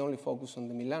 but we only focus on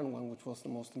the Milan one, which was the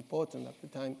most important at the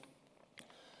time.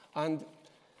 And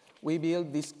we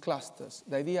build these clusters.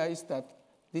 The idea is that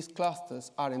these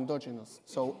clusters are endogenous,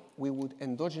 so we would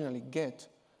endogenally get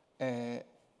a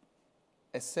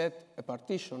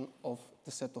partition of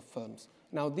the set of firms.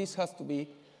 Now, this has to be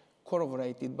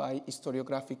corroborated by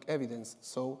historiographic evidence.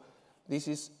 So this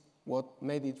is what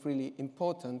made it really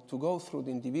important to go through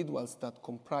the individuals that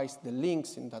comprise the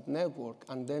links in that network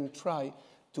and then try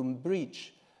to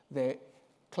bridge the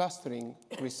clustering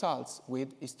results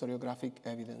with historiographic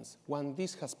evidence. When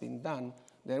this has been done,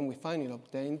 then we finally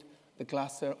obtained the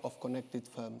cluster of connected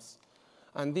firms.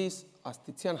 And this, as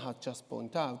Tiziana had just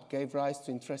pointed out, gave rise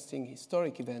to interesting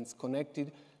historic events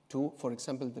connected to, for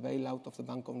example, the bailout of the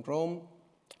Bank of Rome,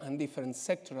 and different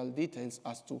sectoral details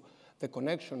as to the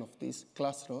connection of this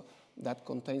cluster that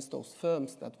contains those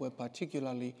firms that were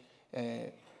particularly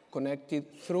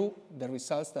connected through the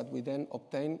results that we then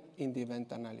obtained in the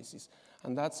event analysis.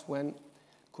 And that's when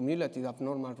cumulative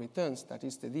abnormal returns, that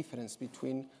is the difference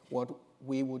between what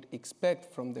we would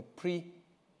expect from the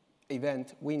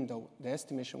pre-event window, the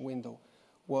estimation window,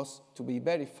 was to be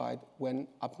verified when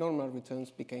abnormal returns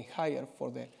became higher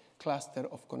for the cluster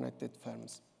of connected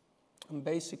firms. And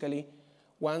basically,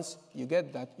 once you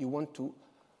get that, you want to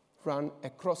run a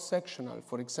cross-sectional,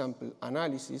 for example,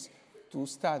 analysis to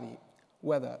study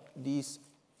whether these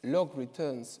log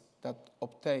returns that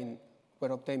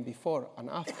were obtained before and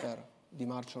after the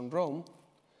March on Rome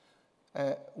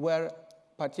were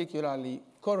particularly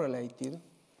correlated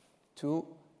to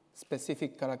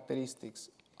specific characteristics.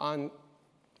 And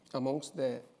amongst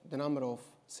the number of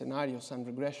scenarios and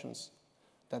regressions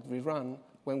that we ran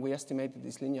when we estimated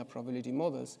these linear probability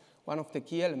models, one of the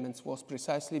key elements was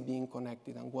precisely being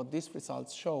connected. And what these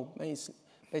results show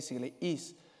basically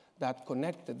is that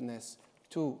connectedness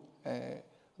to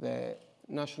the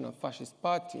National Fascist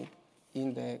Party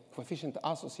in the coefficient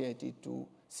associated to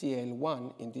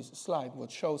CL1 in this slide,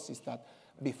 what shows is that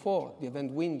before the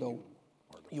event window,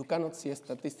 you cannot see a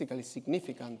statistically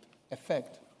significant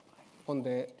effect on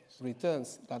the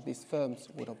returns that these firms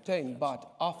would obtain,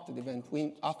 but after the event,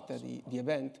 the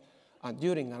event, and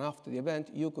during and after the event,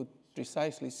 you could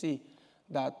precisely see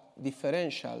that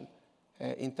differential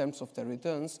in terms of the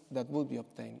returns that would be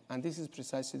obtained. And this is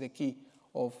precisely the key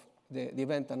of the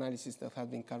event analysis that has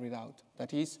been carried out.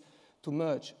 That is, to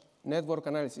merge network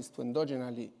analysis to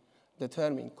endogenously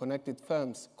determine connected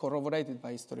firms corroborated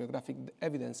by historiographic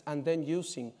evidence, and then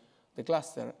using the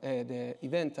cluster, the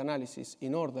event analysis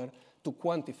in order to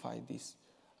quantify this.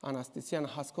 And as Tiziana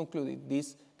has concluded,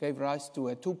 this gave rise to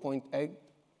a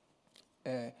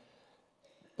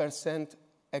 2.8%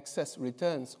 excess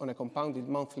returns on a compounded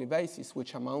monthly basis,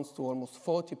 which amounts to almost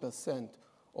 40%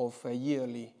 of a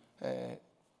yearly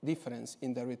difference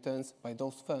in the returns by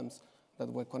those firms that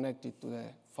were connected to the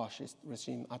fascist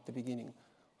regime at the beginning,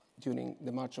 during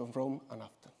the March on Rome and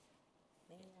after.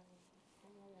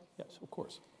 Yes, of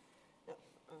course.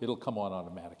 It'll come on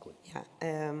automatically.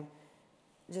 Yeah.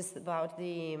 Just about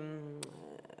the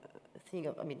thing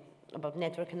of, about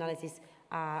network analysis,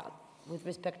 with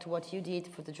respect to what you did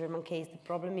for the German case, the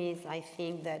problem is, I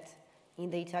think that in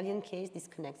the Italian case, this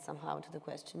connects somehow to the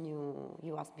question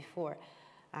you asked before.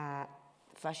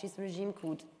 fascist regime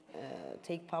could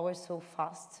take power so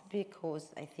fast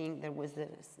because I think there was the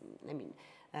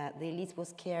elites was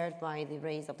scared by the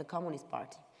rise of the Communist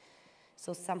Party.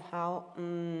 So somehow,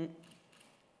 in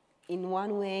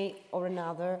one way or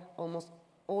another, almost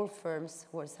all firms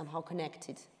were somehow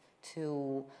connected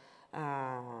to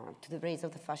the rise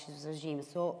of the fascist regime.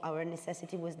 So our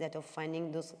necessity was that of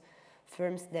finding those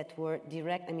firms that were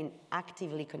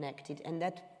actively connected, and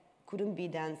that couldn't be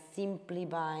done simply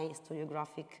by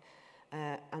historiographic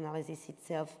analysis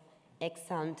itself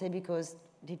ex ante, because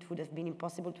it would have been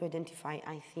impossible to identify,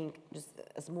 I think, just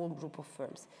a small group of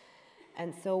firms.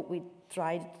 And so we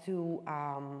tried to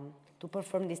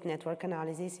perform this network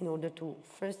analysis in order to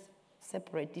first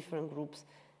separate different groups,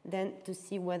 then to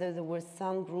see whether there was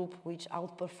some group which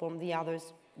outperformed the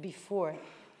others before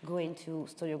going to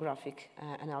historiographic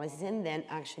analysis. And then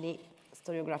actually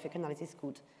historiographic analysis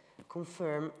could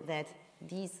confirm that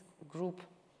this group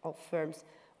of firms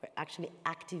were actually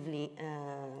actively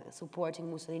supporting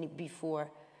Mussolini before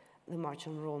the March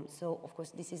on Rome. So, of course,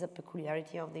 this is a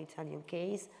peculiarity of the Italian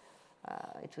case.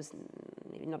 It was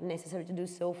maybe not necessary to do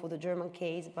so for the German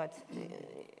case, but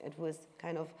it was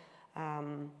kind of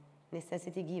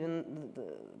necessity given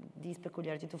this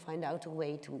peculiarity to find out a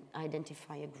way to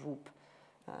identify a group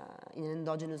in an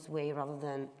endogenous way rather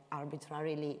than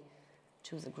arbitrarily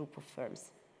choose a group of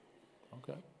firms.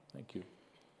 Okay, thank you.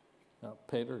 Now,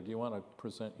 Peter, do you want to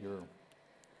present your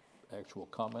actual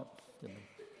comment?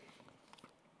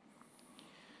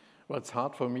 Well, it's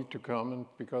hard for me to comment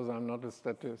because I'm not a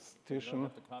statistician. You don't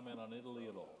have to comment on Italy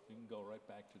at all. You can go right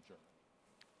back to Germany.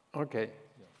 Okay.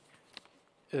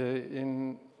 Yeah.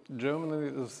 In Germany,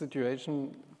 the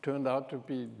situation turned out to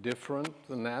be different.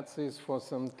 The Nazis, for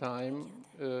some time,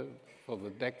 for the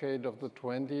decade of the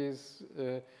 20s,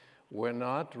 were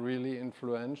not really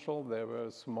influential. They were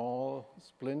a small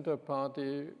splinter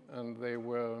party, and they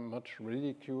were much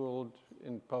ridiculed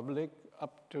in public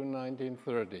up to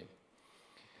 1930.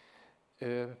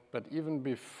 But even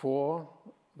before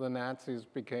the Nazis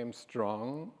became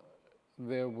strong,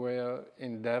 there were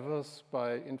endeavors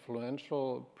by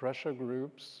influential pressure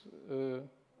groups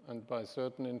and by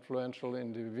certain influential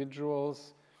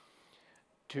individuals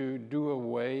to do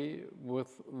away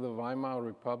with the Weimar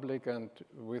Republic and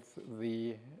with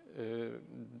the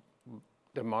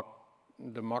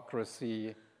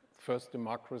democracy, first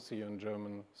democracy on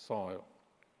German soil.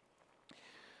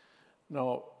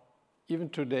 Now, even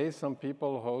today, some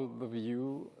people hold the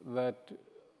view that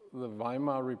the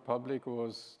Weimar Republic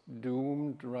was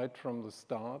doomed right from the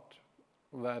start,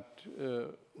 that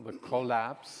the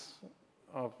collapse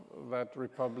of that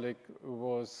republic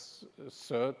was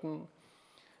certain,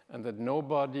 and that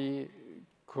nobody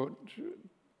could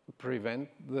prevent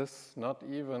this, not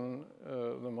even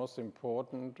the most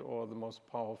important or the most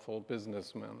powerful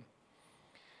businessman.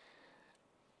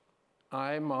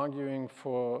 I'm arguing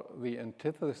for the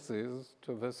antithesis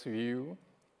to this view.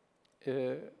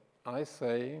 I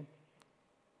say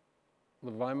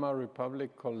the Weimar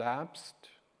Republic collapsed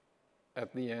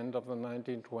at the end of the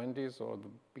 1920s or the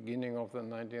beginning of the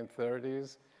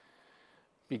 1930s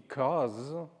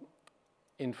because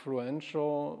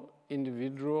influential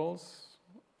individuals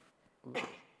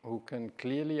who can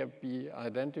clearly be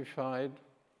identified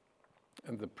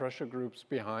and the pressure groups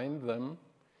behind them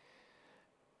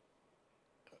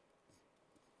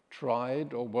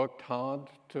tried or worked hard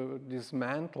to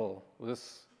dismantle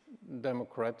this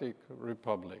democratic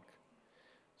republic.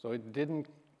 So it didn't,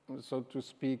 so to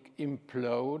speak,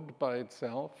 implode by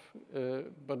itself,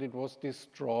 but it was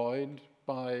destroyed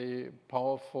by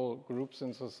powerful groups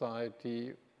in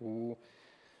society who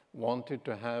wanted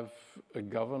to have a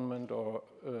government or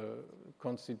a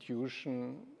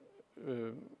constitution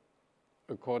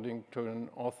according to an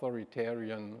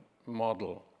authoritarian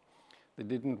model. They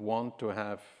didn't want to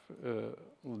have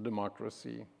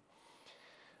democracy.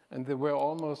 And they were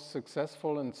almost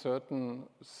successful in certain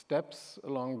steps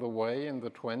along the way in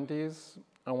the 20s.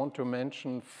 I want to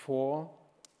mention four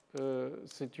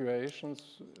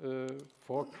situations,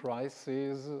 four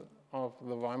crises of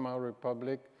the Weimar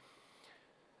Republic,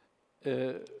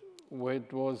 where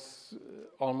it was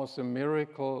almost a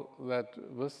miracle that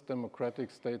this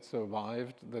democratic state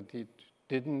survived, that it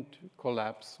didn't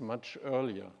collapse much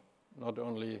earlier, not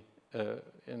only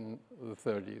in the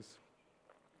 30s.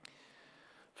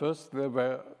 First, there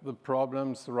were the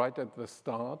problems right at the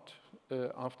start,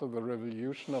 after the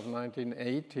revolution of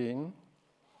 1918,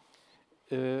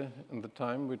 in the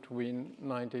time between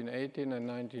 1918 and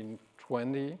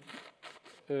 1920,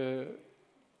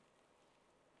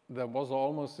 there was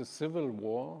almost a civil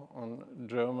war on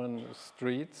German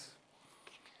streets.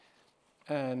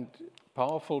 And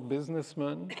powerful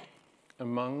businessmen,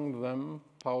 among them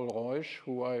Paul Reusch,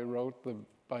 who I wrote the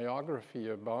biography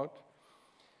about.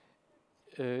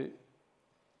 They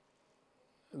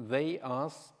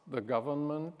asked the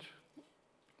government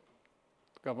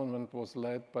was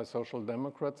led by Social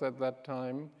Democrats at that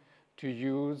time, to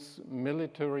use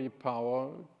military power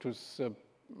to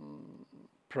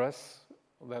suppress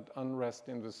that unrest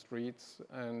in the streets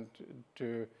and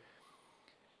to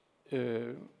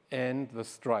end the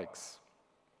strikes.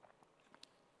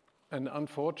 And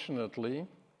unfortunately,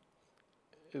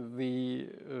 the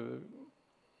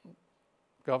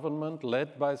government,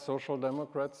 led by Social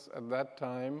Democrats at that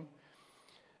time,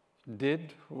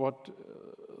 did what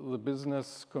the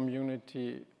business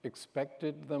community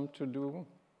expected them to do.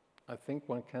 I think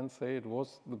one can say it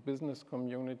was the business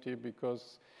community,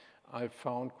 because I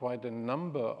found quite a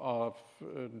number of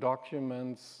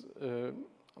documents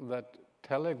that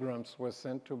telegrams were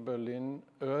sent to Berlin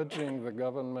urging the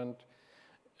government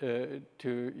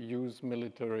to use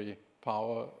military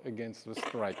power against the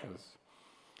strikers.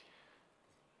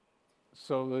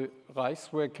 So the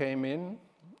Reichswehr came in,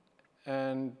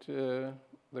 and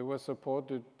they were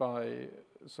supported by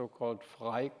so-called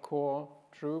Freikorps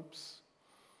troops.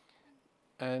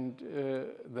 And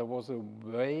there was a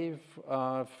wave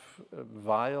of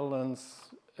violence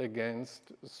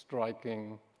against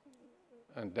striking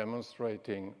and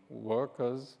demonstrating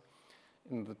workers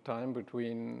in the time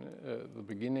between the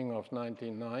beginning of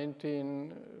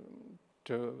 1919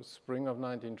 to spring of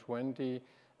 1920.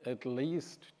 At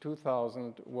least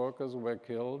 2,000 workers were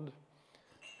killed,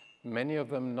 many of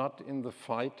them not in the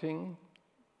fighting,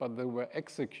 but they were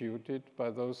executed by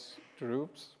those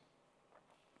troops.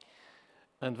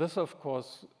 And this, of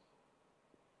course,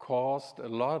 caused a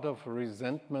lot of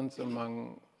resentments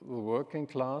among the working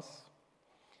class.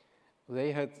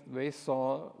 They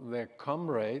saw their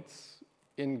comrades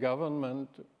in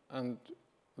government, and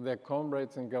their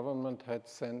comrades in government had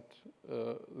sent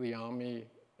the army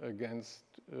against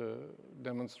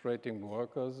demonstrating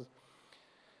workers.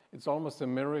 It's almost a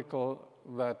miracle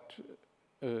that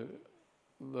the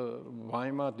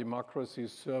Weimar democracy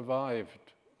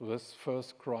survived this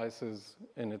first crisis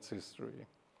in its history.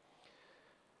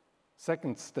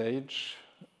 Second stage,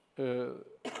 the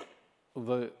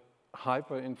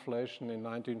hyperinflation in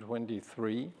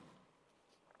 1923.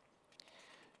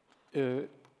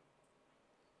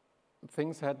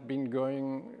 Things had been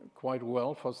going quite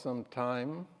well for some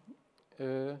time,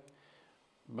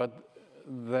 but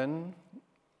then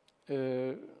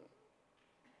the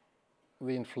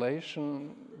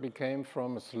inflation became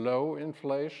from a slow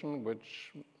inflation,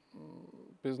 which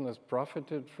business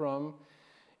profited from,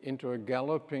 into a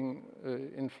galloping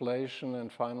inflation,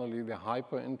 and finally the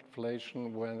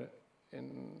hyperinflation, when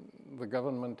the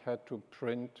government had to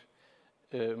print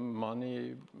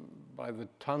money by the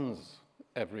tons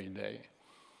every day.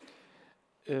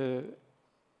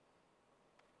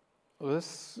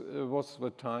 This was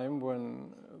the time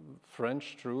when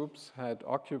French troops had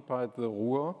occupied the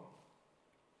Ruhr.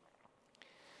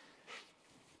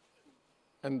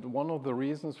 And one of the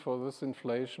reasons for this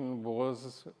inflation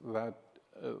was that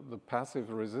the passive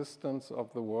resistance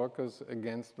of the workers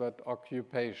against that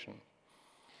occupation.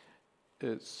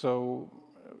 So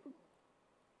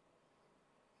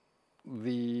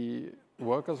the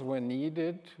workers were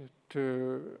needed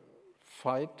to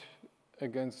fight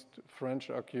against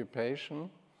French occupation,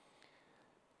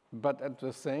 but at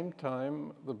the same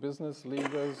time, the business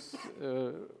leaders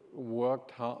worked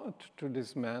hard to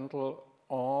dismantle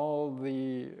all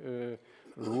the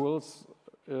rules,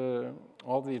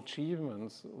 all the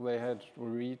achievements they had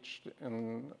reached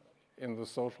in the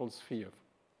social sphere.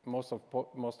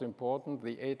 Most important,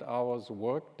 the 8 hours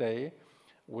work day,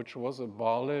 which was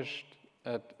abolished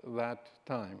at that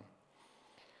time.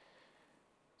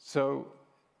 So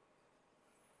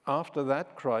after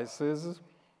that crisis,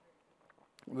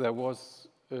 there was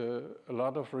a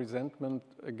lot of resentment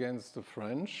against the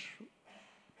French,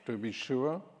 to be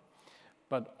sure,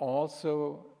 but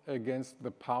also against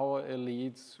the power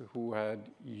elites who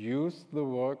had used the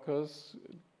workers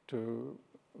to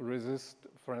resist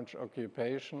French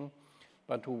occupation,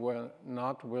 but who were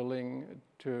not willing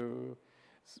to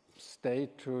stay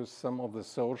to some of the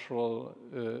social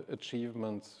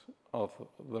achievements of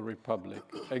the Republic.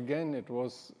 Again, it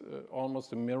was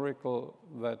almost a miracle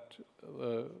that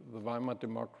the Weimar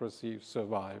democracy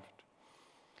survived.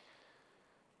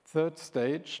 Third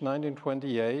stage,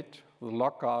 1928, the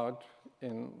lockout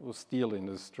in the steel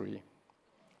industry.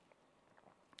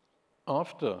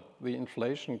 After the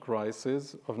inflation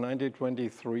crisis of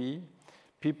 1923,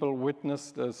 people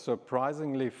witnessed a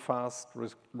surprisingly fast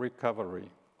recovery.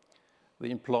 The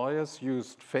employers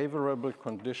used favorable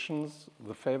conditions,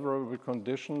 the favorable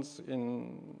conditions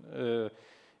in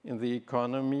the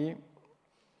economy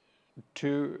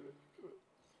to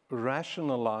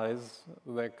rationalize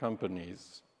their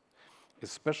companies.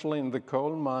 Especially in the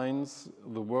coal mines,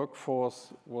 the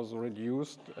workforce was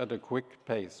reduced at a quick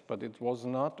pace, but it was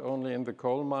not only in the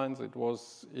coal mines, it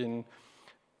was in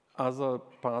other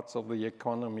parts of the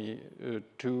economy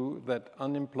too, that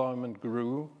unemployment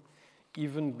grew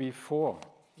even before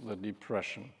the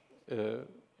Depression in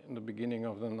the beginning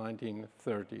of the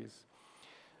 1930s.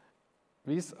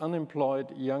 These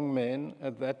unemployed young men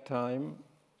at that time,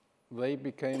 they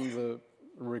became the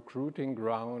recruiting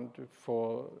ground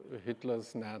for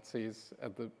Hitler's Nazis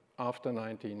after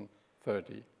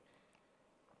 1930.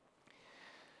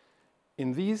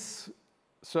 In these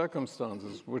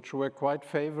circumstances, which were quite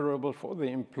favorable for the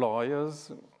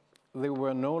employers, they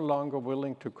were no longer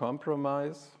willing to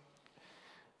compromise.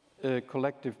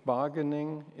 Collective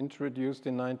bargaining, introduced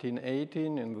in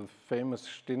 1918 in the famous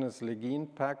Stinnes-Legien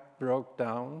Pact, broke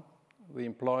down. The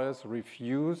employers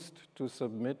refused to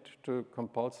submit to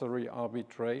compulsory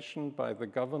arbitration by the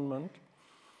government.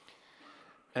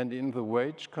 And in the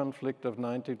wage conflict of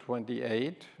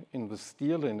 1928, in the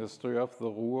steel industry of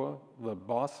the Ruhr, the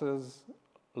bosses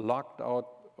locked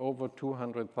out over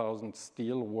 200,000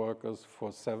 steel workers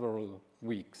for several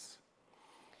weeks.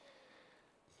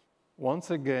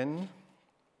 Once again,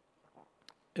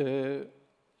 the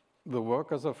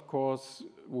workers, of course,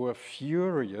 were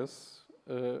furious.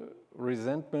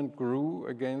 Resentment grew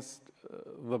against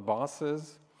the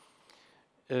bosses,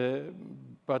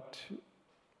 but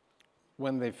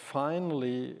when they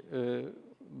finally,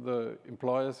 the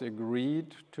employers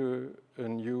agreed to a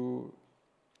new,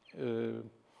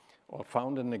 or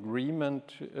found an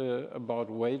agreement about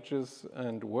wages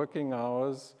and working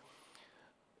hours,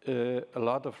 a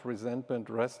lot of resentment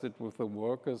rested with the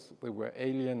workers. They were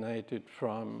alienated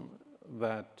from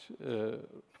that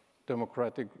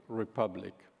democratic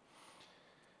republic.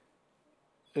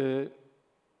 The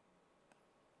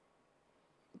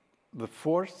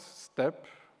fourth step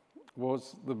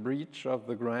was the breach of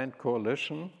the Grand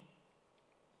Coalition.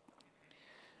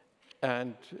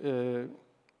 And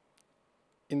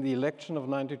in the election of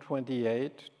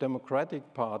 1928,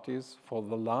 democratic parties, for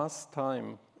the last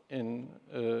time in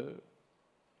the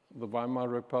Weimar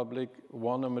Republic,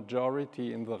 won a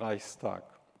majority in the Reichstag.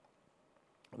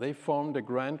 They formed a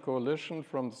grand coalition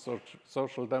from the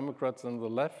Social Democrats on the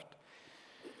left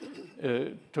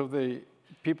to the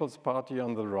People's Party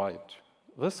on the right.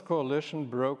 This coalition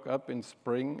broke up in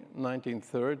spring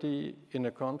 1930 in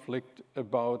a conflict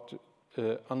about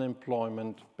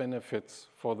unemployment benefits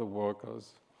for the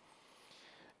workers.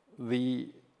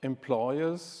 The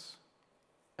employers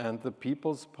and the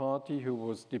People's Party, who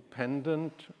was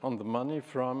dependent on the money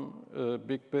from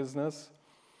big business,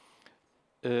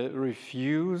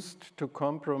 refused to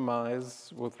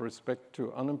compromise with respect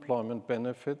to unemployment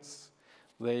benefits.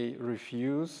 They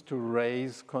refused to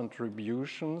raise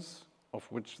contributions, of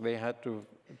which they had to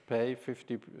pay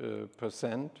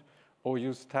 50%, or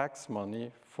use tax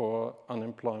money for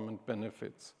unemployment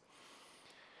benefits.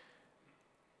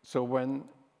 So when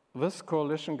this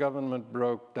coalition government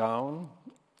broke down,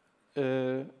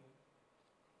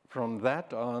 from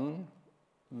that on,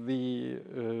 the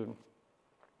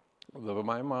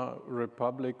Weimar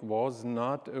Republic was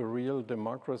not a real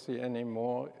democracy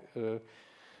anymore.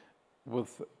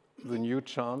 With the new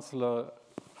Chancellor,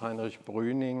 Heinrich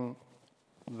Brüning,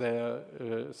 there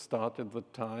started the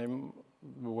time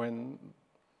when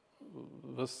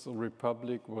this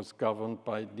republic was governed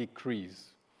by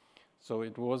decrees. So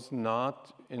it was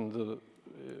not, in the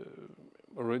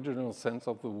original sense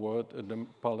of the word, a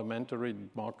parliamentary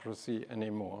democracy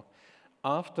anymore.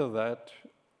 After that,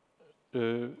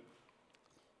 the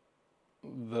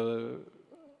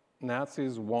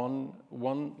Nazis won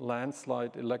one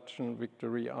landslide election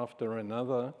victory after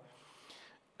another,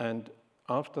 and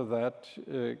after that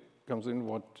comes in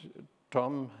what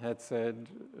Tom had said.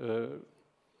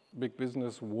 Big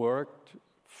business worked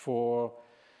for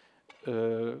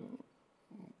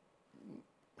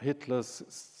Hitler's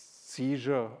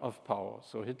seizure of power.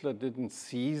 So Hitler didn't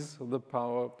seize the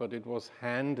power, but it was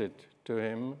handed to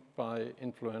him by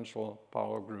influential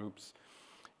power groups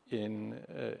in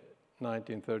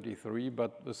 1933.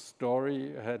 But the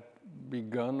story had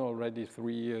begun already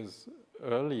 3 years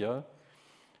earlier.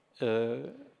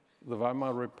 The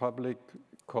Weimar Republic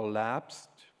collapsed.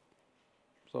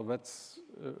 So that's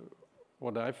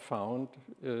what I found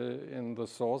in the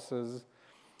sources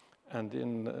and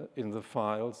in the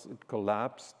files. It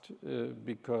collapsed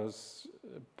because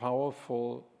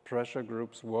powerful pressure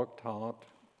groups worked hard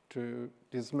to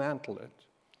dismantle it.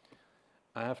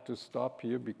 I have to stop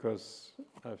here because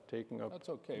I've taken up... That's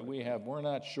okay. We're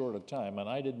not short of time, and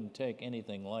I didn't take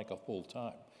anything like a full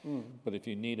time. But if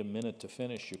you need a minute to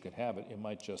finish, you could have it. You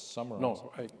might just summarize.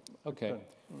 No, Okay.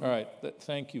 All right.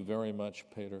 Thank you very much,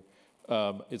 Peter.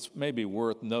 It's maybe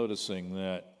worth noticing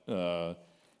that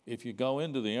if you go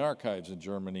into the archives in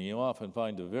Germany, you often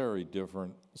find a very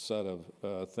different set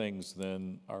of things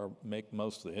than make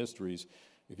most of the histories.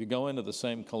 If you go into the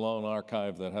same Cologne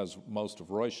archive that has most of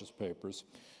Reusch's papers,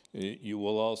 you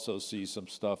will also see some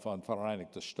stuff on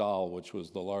Vereinigte Stahl, which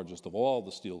was the largest of all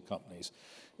the steel companies.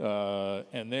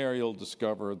 And there you'll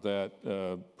discover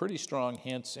that pretty strong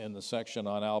hints in the section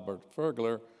on Albert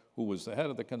Vogler, who was the head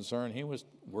of the concern. He was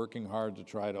working hard to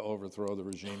try to overthrow the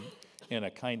regime in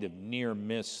a kind of near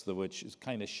miss, which is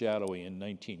kind of shadowy in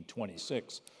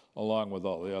 1926, along with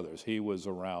all the others. He was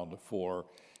around for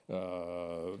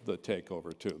the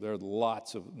takeover too. There are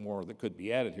lots of more that could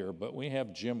be added here, but we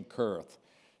have Jim Kurth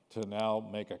to now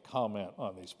make a comment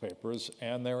on these papers,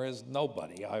 and there is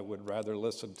nobody I would rather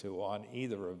listen to on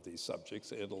either of these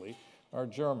subjects, Italy or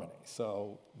Germany.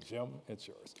 So, Jim, it's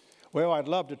yours. Well, I'd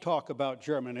love to talk about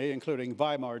Germany, including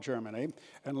Weimar Germany,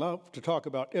 and love to talk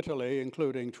about Italy,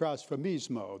 including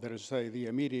Trasformismo, that is to say, the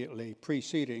immediately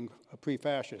preceding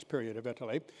pre-fascist period of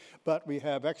Italy. But we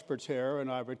have experts here,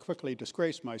 and I would quickly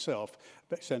disgrace myself,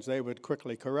 since they would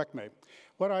quickly correct me.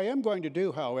 What I am going to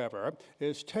do, however,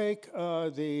 is take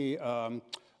the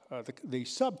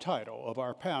subtitle of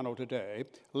our panel today,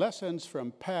 Lessons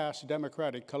from Past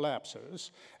Democratic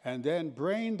Collapses, and then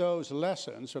bring those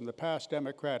lessons from the past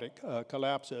democratic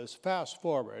collapses fast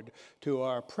forward to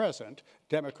our present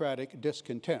democratic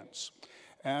discontents.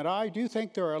 And I do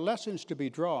think there are lessons to be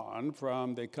drawn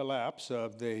from the collapse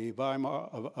of the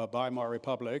Weimar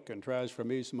Republic and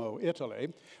Trasformismo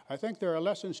Italy. I think there are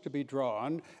lessons to be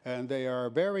drawn, and they are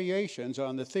variations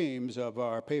on the themes of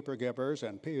our paper givers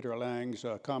and Peter Lang's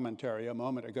commentary a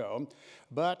moment ago.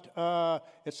 But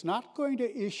it's not going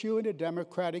to issue in a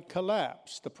democratic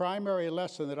collapse. The primary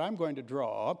lesson that I'm going to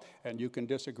draw, and you can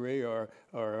disagree or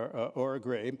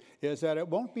agree, is that it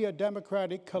won't be a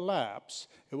democratic collapse.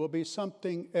 It will be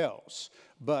something else.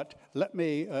 But let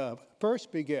me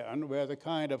first begin with a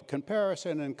kind of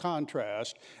comparison and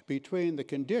contrast between the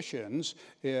conditions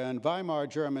in Weimar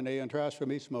Germany and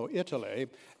Trasformismo Italy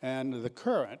and the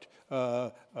current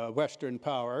Western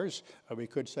powers. We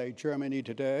could say Germany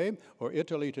today or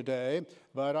Italy today,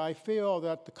 but I feel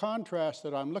that the contrast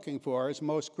that I'm looking for is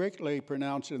most greatly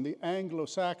pronounced in the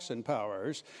Anglo-Saxon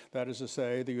powers, that is to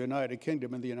say, the United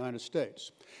Kingdom and the United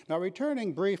States. Now,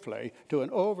 returning briefly to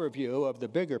an overview of the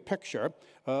bigger picture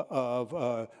of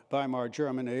Weimar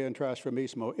Germany and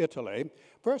Trasformismo Italy,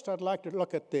 first I'd like to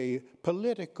look at the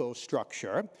political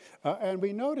structure. And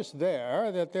we notice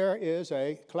there that there is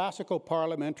a classical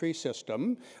parliamentary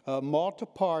system,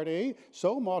 multi-party,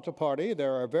 so multi-party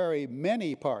there are very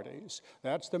many parties.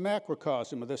 That's the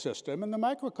macrocosm of the system. And the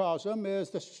microcosm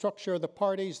is the structure of the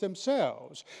parties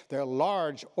themselves. They're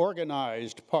large,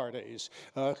 organized parties,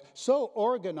 so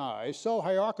organized, so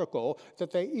hierarchical,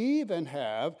 that they even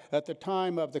have, at the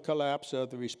time of the collapse of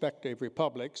the respective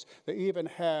republics, they even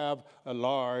have a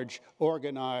large,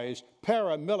 organized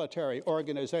paramilitary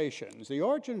organizations. The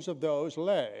origins of those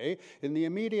lay in the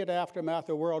immediate aftermath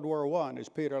of World War I, as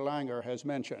Peter Langer has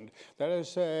mentioned. That is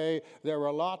to say, there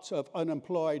were lots of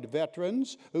unemployed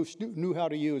veterans who knew how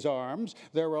to use arms.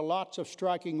 There were lots of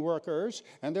striking workers,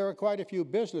 and there were quite a few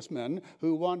businessmen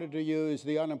who wanted to use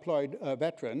the unemployed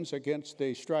veterans against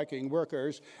the striking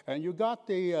workers. And you got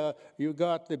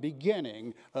the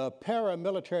beginning of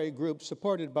paramilitary groups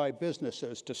supported by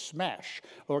businesses to smash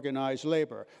organized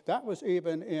labor. That was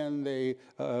even in the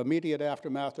immediate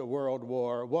aftermath of World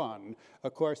War I.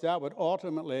 Of course, that would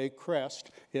ultimately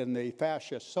crest in the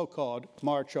fascist so-called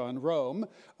March on Rome,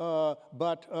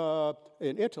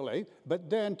 in Italy,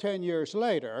 but then 10 years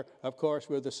later, of course,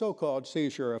 with the so-called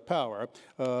seizure of power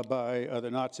by the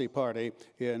Nazi Party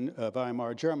in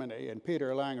Weimar Germany. And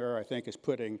Peter Langer, I think, is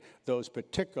putting those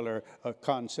particular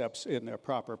concepts in their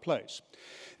proper place.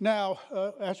 Now,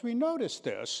 as we notice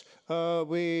this,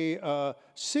 we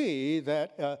see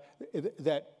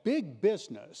that big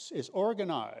business is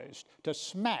organized to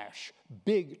smash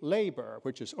big labor,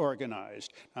 which is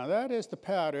organized. Now, that is the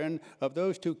pattern of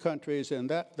those two countries in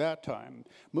that time.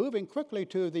 Moving quickly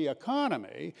to the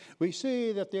economy, we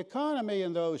see that the economy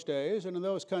in those days and in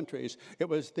those countries, it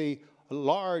was the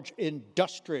large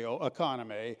industrial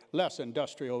economy, less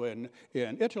industrial in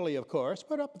Italy, of course,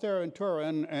 but up there in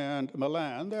Turin and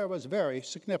Milan, there was very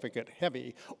significant,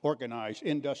 heavy organized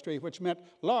industry, which meant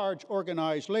large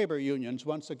organized labor unions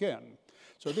once again.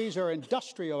 So these are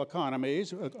industrial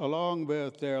economies along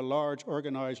with their large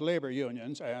organized labor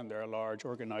unions and their large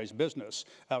organized business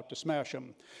out to smash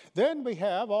them. Then we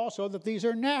have also that these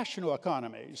are national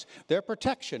economies. They're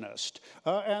protectionist.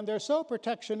 And they're so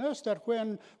protectionist that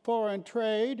when foreign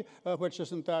trade, which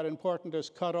isn't that important,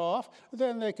 is cut off,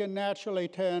 then they can naturally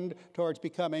tend towards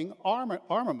becoming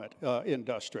armament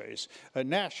industries. A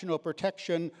national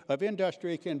protection of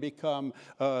industry can become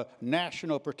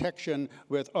national protection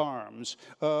with arms.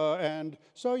 And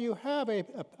so you have a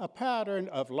pattern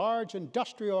of large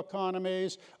industrial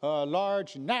economies,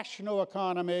 large national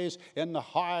economies in the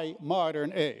high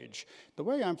modern age. The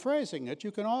way I'm phrasing it,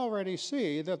 you can already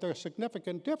see that there are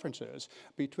significant differences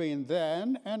between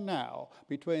then and now,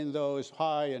 between those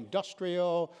high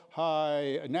industrial,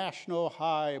 high national,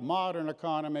 high modern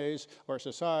economies or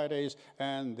societies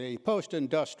and the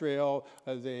post-industrial,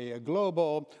 the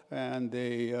global, and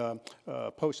the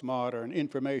postmodern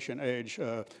information age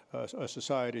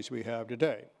societies we have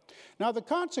today. Now, the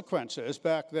consequences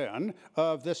back then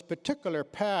of this particular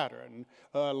pattern,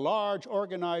 large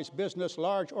organized business,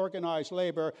 large organized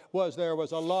labor, was there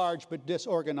was a large but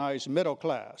disorganized middle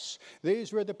class.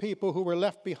 These were the people who were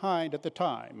left behind at the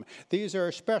time. These are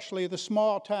especially the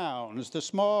small towns, the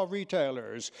small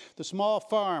retailers, the small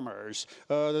farmers,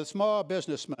 the small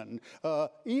businessmen.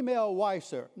 Emil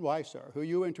Weiser, who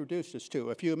you introduced us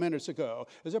to a few minutes ago,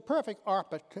 is a perfect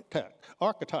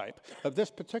archetype of this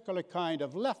particular kind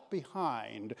of left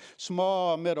behind,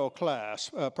 small middle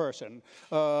class person.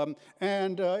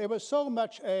 And it was so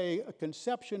much a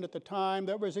conception at the time,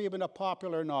 there was even a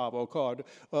popular novel called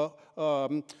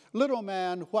Little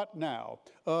Man, What Now?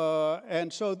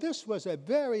 And so this was a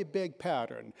very big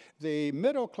pattern. The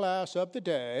middle class of the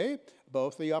day,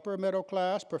 both the upper middle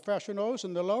class professionals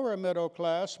and the lower middle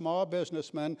class small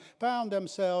businessmen, found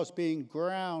themselves being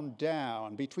ground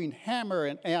down between hammer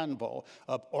and anvil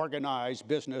of organized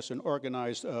business and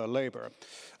organized labor.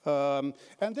 And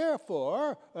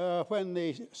therefore, when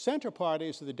the center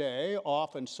parties of the day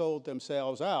often sold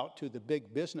themselves out to the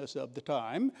big business of the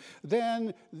time,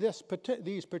 then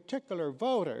these particular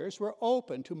voters were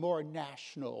open to more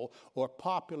national or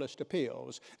populist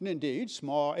appeals, and indeed,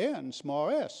 small n, small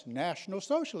s, national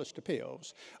socialist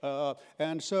appeals.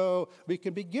 And so we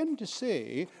can begin to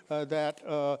see that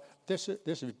this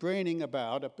is bringing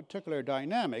about a particular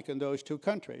dynamic in those two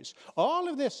countries. All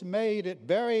of this made it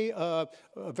very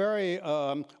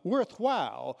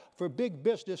worthwhile for big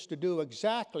business to do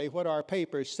exactly what our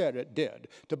papers said it did,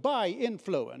 to buy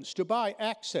influence, to buy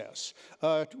access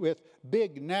with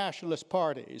big nationalist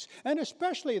parties, and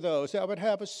especially those that would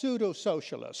have a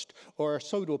pseudo-socialist or a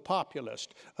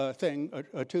pseudo-populist thing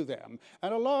to them.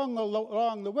 And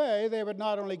along the way, they would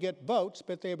not only get votes,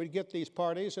 but they would get these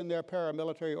parties and their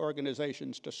paramilitary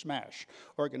organizations to smash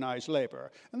organized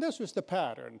labor. And this was the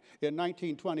pattern in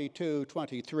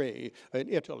 1922-23 in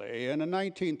Italy, and in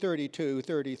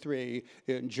 1932-33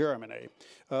 in Germany.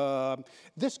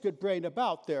 This could bring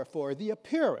about, therefore, the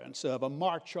appearance of a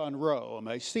march on Rome,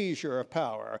 a seizure of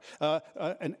power,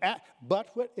 but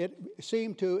it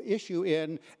seemed to issue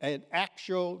in an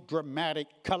actual dramatic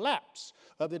collapse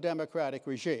of the democratic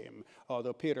regime.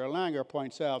 Although Peter Langer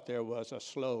points out there was a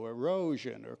slow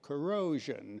erosion or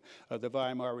corrosion of the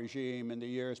Weimar regime in the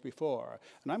years before.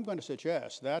 And I'm going to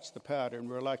suggest that's the pattern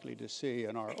we're likely to see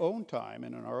in our own time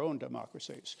and in our own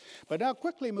democracies. But now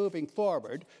quickly moving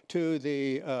forward to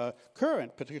the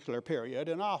current particular period,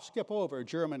 and I'll skip over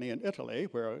Germany and Italy,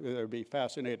 where there will be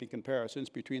fascinating comparisons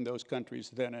between those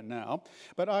countries then and now.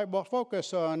 But I will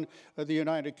focus on the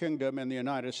United Kingdom and the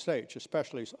United States,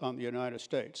 especially on the United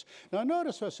States. Now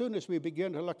notice as soon as we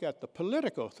begin to look at the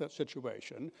political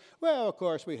situation, well, of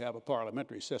course, we have a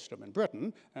parliamentary system in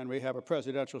Britain, and we have a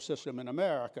presidential system in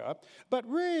America, but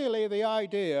really the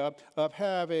idea of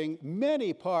having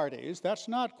many parties, that's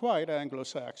not quite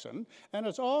Anglo-Saxon, and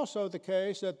it's also the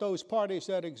case that those parties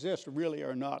that exist really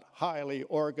are not highly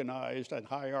organized and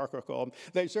hierarchical.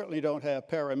 They certainly don't have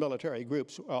paramilitary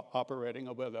groups operating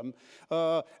with them.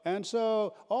 And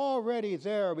so already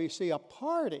there we see a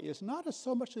party is not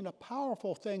so much in a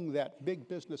powerful thing that big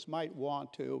business might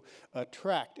want to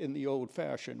attract in the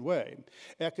old-fashioned way.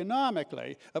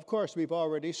 Economically, of course, we've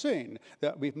already seen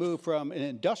that we've moved from an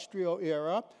industrial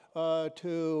era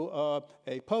to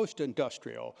a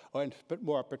post-industrial, but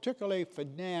more particularly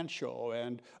financial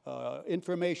and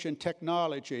information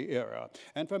technology era,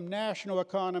 and from national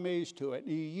economies to an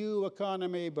EU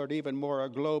economy, but even more a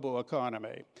global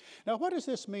economy. Now, what does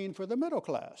this mean for the middle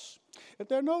class? If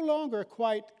they're no longer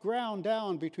quite ground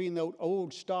down between the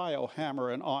old-style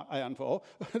hammer and anvil,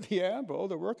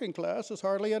 the working class is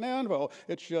hardly an anvil.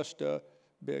 It's just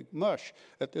big mush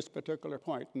at this particular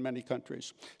point in many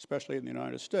countries, especially in the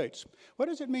United States. What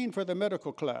does it mean for the middle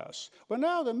class? Well,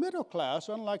 now the middle class,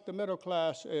 unlike the middle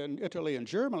class in Italy and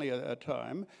Germany at that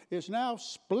time, is now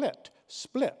split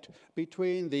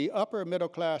between the upper middle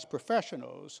class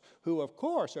professionals, who of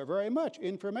course are very much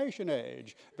information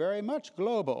age, very much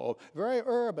global, very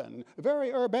urban,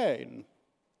 very urbane,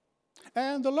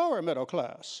 and the lower middle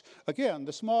class. Again,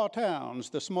 the small towns,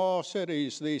 the small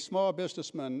cities, the small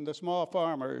businessmen, the small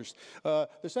farmers, the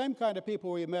same kind of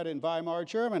people we met in Weimar,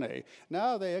 Germany.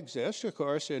 Now they exist, of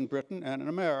course, in Britain and in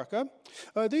America.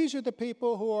 These are the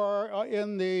people who are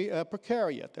in the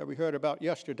precariat that we heard about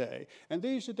yesterday. And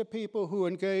these are the people who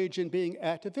engage in being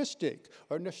atavistic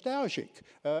or nostalgic,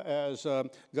 as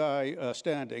Guy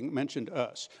Standing mentioned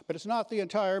us. But it's not the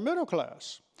entire middle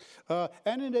class.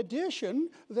 And in addition,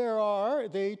 there are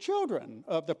the children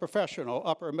of the professional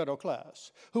upper middle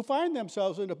class who find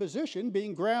themselves in a position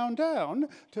being ground down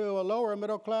to a lower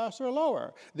middle class or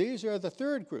lower. These are the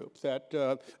third group that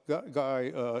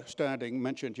Guy Standing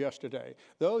mentioned yesterday.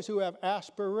 Those who have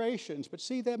aspirations but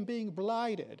see them being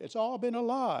blighted. It's all been a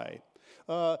lie.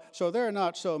 So they're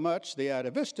not so much the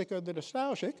atavistic or the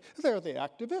nostalgic, they're the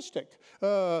activistic.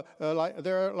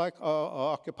 They're like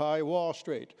Occupy Wall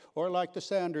Street, or like the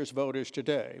Sanders voters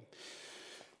today.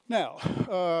 Now,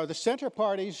 the center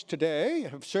parties today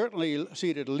have certainly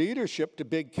ceded leadership to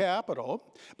big capital,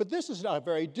 but this is a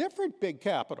very different big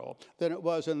capital than it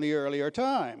was in the earlier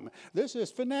time. This is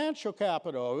financial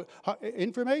capital,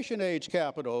 information age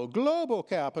capital, global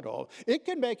capital. It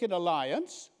can make an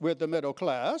alliance with the middle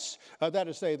class, that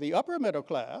is, say, the upper middle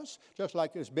class, just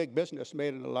like this big business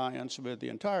made an alliance with the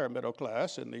entire middle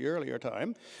class in the earlier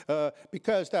time,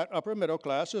 because that upper middle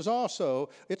class is also,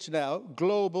 it's now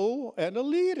global and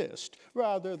elitist,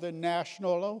 rather than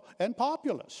national and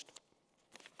populist.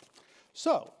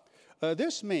 So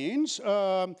this means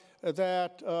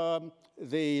that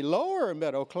the lower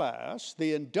middle class,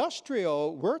 the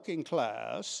industrial working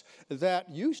class that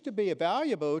used to be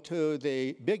valuable to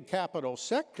the big capital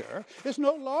sector is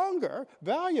no longer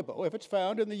valuable if it's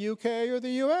found in the UK or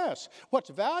the US.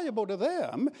 What's valuable to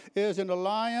them is an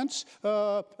alliance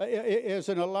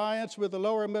with the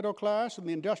lower middle class and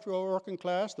the industrial working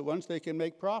class, the ones they can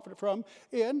make profit from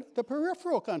in the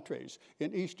peripheral countries,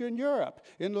 in Eastern Europe,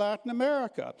 in Latin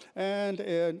America, and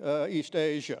in East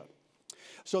Asia.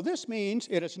 So this means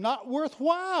it is not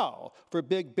worthwhile for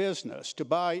big business to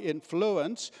buy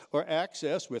influence or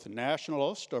access with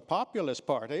nationalist or populist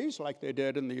parties like they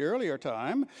did in the earlier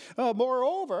time.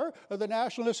 Moreover, the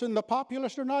nationalists and the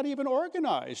populists are not even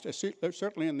organized,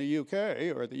 certainly in the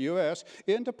UK or the US,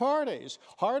 into parties,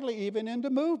 hardly even into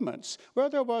movements, where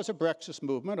there was a Brexit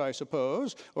movement, I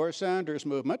suppose, or a Sanders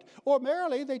movement, or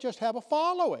merely they just have a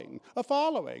following,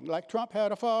 like Trump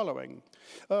had a following.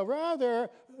 Rather,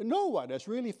 no one has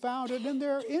really found it in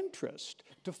their interest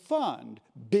to fund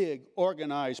big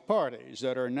organized parties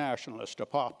that are nationalist or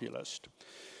populist.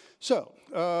 So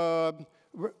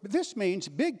this means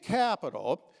big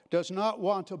capital does not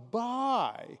want to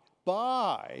buy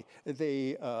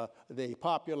the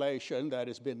population that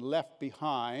has been left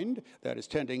behind, that is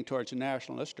tending towards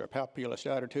nationalist or populist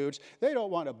attitudes. They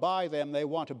don't want to buy them, they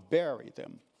want to bury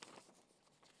them.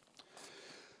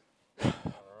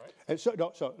 And so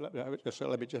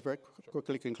let me just very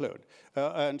quickly conclude.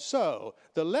 And so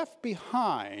the left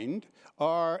behind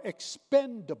are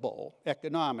expendable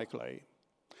economically.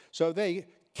 So they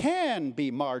can be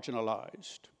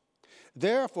marginalized.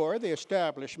 Therefore, the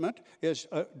establishment is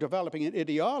developing an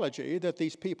ideology that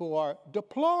these people are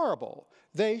deplorable.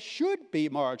 They should be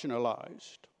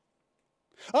marginalized.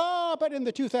 But in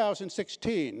the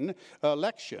 2016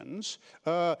 elections,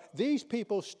 these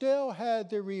people still had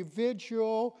the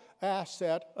residual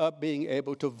asset of being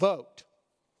able to vote.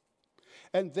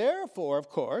 And therefore, of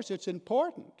course, it's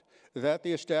important that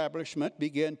the establishment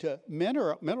begin to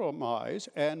minimize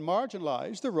and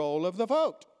marginalize the role of the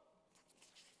vote.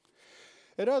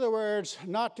 In other words,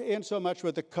 not to end so much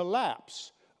with the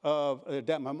collapse of a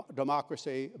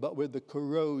democracy, but with the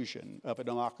corrosion of a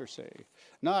democracy.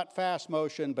 Not fast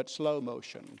motion, but slow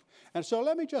motion. And so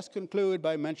let me just conclude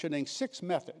by mentioning 6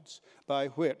 methods by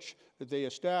which the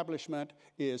establishment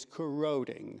is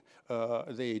corroding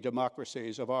the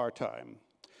democracies of our time.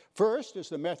 First is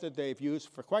the method they've used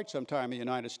for quite some time in the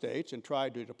United States and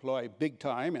tried to deploy big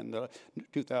time in the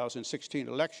 2016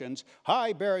 elections,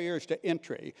 high barriers to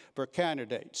entry for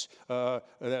candidates.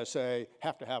 They say,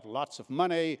 have to have lots of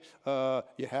money,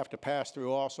 you have to pass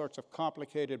through all sorts of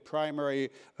complicated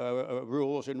primary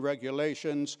rules and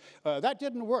regulations. That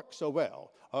didn't work so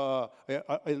well.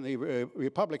 In the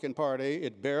Republican Party,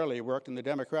 it barely worked in the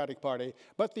Democratic Party,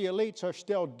 but the elites are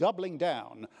still doubling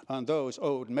down on those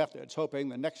old methods, hoping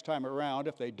the next time around,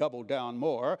 if they double down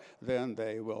more, then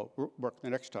they will work the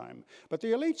next time. But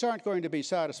the elites aren't going to be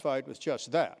satisfied with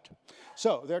just that.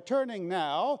 So they're turning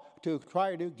now to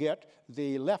try to get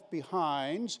the left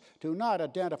behinds to not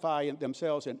identify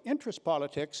themselves in interest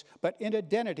politics, but in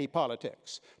identity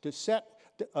politics, to set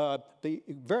the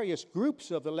various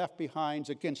groups of the left behinds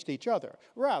against each other,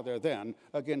 rather than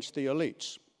against the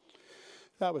elites.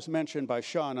 That was mentioned by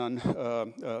Shannon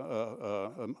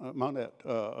Monet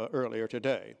earlier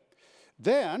today.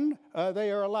 Then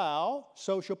they allow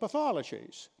social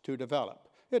pathologies to develop.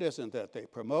 It isn't that they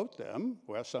promote them,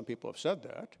 well, some people have said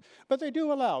that, but they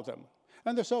do allow them.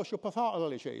 And the social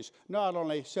pathologies not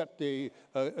only set the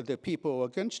people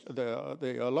against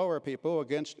the lower people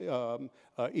against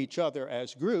each other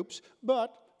as groups,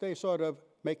 but they sort of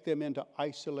make them into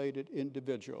isolated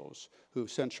individuals who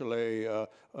essentially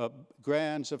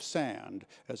grains of sand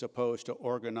as opposed to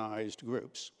organized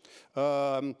groups.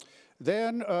 Then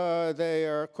they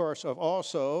are, of course,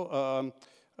 also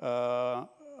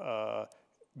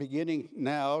beginning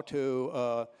now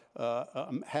to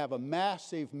have a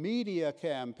massive media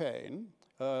campaign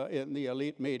in the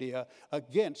elite media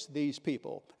against these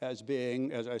people as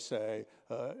being, as I say,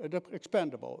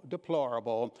 expendable,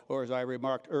 deplorable, or as I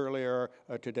remarked earlier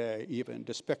today, even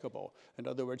despicable. In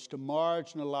other words, to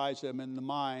marginalize them in the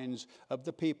minds of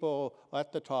the people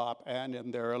at the top and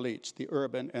in their elites, the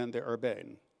urban and the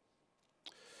urbane.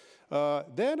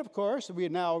 Then, of course, we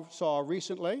now saw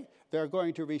recently they're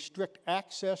going to restrict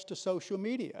access to social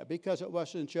media because it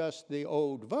wasn't just the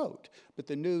old vote, but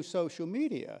the new social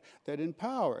media that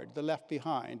empowered the left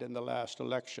behind in the last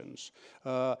elections.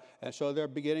 And so they're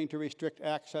beginning to restrict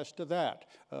access to that.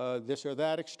 This or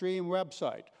that extreme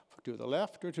website, to the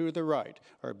left or to the right,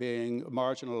 are being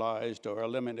marginalized or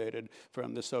eliminated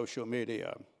from the social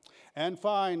media. And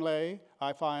finally,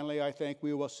 I think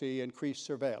we will see increased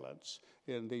surveillance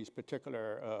in these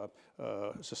particular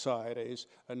societies,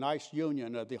 a nice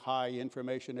union of the high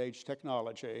information age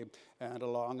technology and a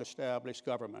long-established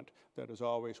government that has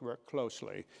always worked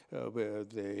closely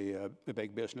with the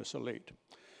big business elite.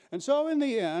 And so in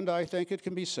the end, I think it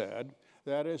can be said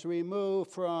that as we move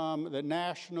from the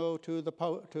national to the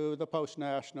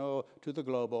post-national to the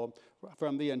global,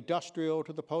 from the industrial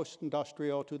to the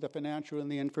post-industrial to the financial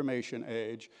and the information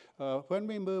age, when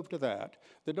we move to that,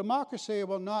 the democracy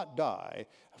will not die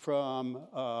from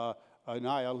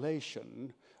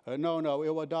annihilation. No,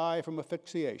 it will die from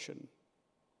asphyxiation.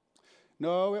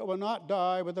 No, it will not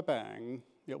die with a bang.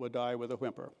 It will die with a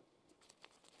whimper.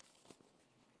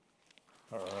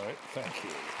 All right, thank you.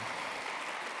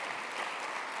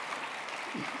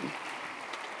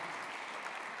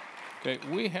 Okay,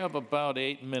 we have about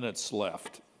 8 minutes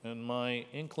left, and my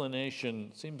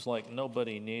inclination seems like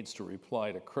nobody needs to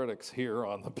reply to critics here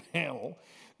on the panel,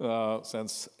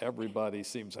 since everybody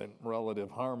seems in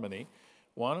relative harmony.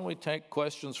 Why don't we take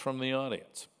questions from the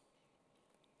audience?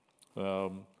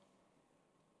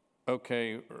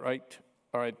 Okay, right.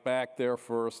 All right, back there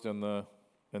first, and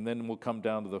then we'll come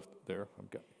down to the there.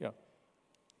 Yeah.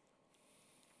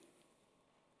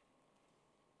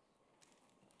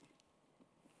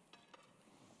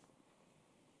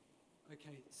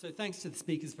 Okay, so thanks to the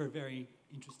speakers for a very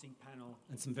interesting panel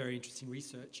and some very interesting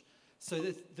research. So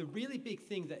the really big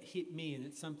thing that hit me, and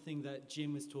it's something that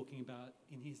Jim was talking about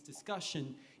in his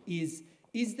discussion, is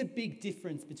the big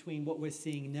difference between what we're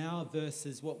seeing now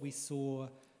versus what we saw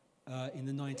in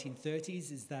the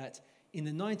 1930s, is that in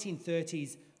the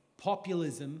 1930s,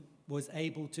 populism was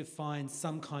able to find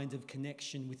some kind of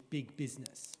connection with big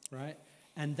business, right?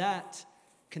 And that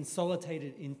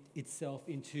consolidated itself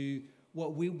into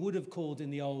what we would have called in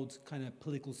the old kind of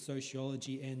political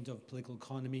sociology end of political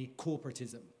economy,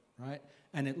 corporatism, right?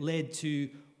 And it led to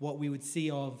what we would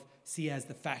see as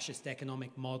the fascist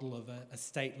economic model of a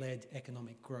state-led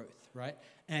economic growth, right?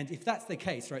 And if that's the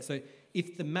case, right, so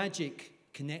if the magic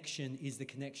connection is the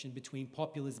connection between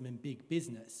populism and big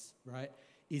business, right,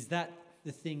 is that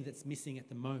the thing that's missing at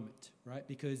the moment, right?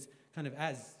 Because kind of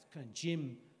as kind of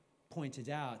Jim pointed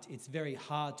out, it's very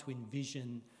hard to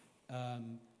envision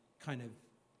kind of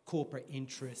corporate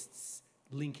interests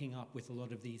linking up with a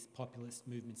lot of these populist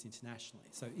movements internationally.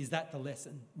 So is that the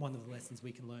lesson, one of the lessons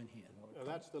we can learn here?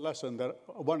 That's the lesson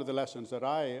one of the lessons that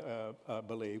I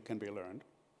believe can be learned.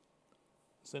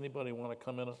 Does anybody want to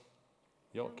come in?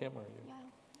 Joachim, or you?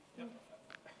 Yeah.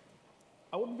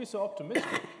 I wouldn't be so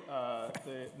optimistic.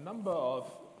 The number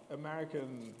of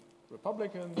American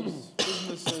Republicans,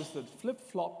 businesses that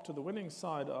flip-flopped to the winning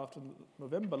side after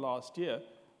November last year,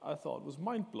 I thought was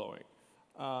mind-blowing.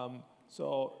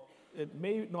 So it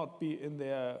may not be in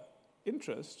their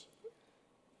interest,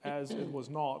 as it was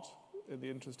not in the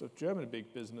interest of German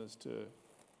big business to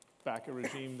back a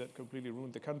regime that completely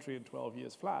ruined the country in 12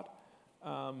 years flat.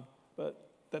 But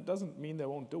that doesn't mean they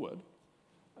won't do it.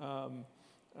 I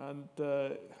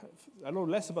know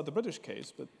less about the British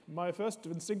case, but my first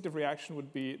instinctive reaction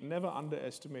would be never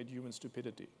underestimate human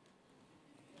stupidity.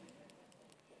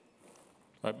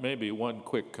 Maybe one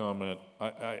quick comment.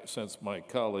 Since my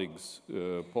colleagues,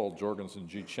 Paul Jorgensen,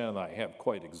 Ji Chen, and I have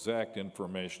quite exact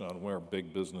information on where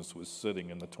big business was sitting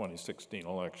in the 2016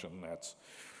 election. That's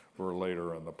for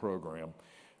later in the program.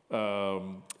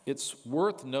 It's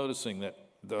worth noticing that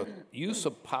the use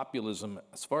of populism,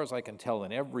 as far as I can tell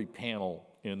in every panel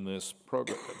in this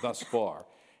program thus far,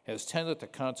 has tended to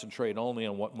concentrate only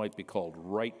on what might be called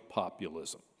right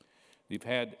populism. We've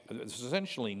had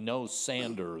essentially no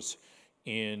Sanders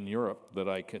in Europe that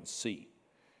I can see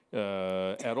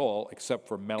at all, except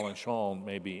for Mélenchon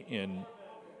maybe in,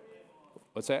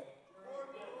 what's that?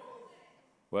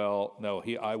 Well, no,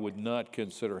 I would not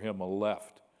consider him a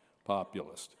left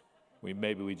populist.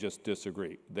 Maybe we just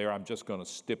disagree. There, I'm just going to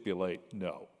stipulate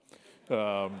no.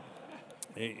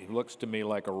 He looks to me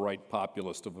like a right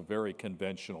populist of a very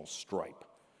conventional stripe.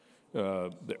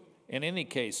 In any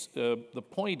case, the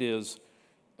point is,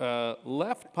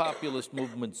 left populist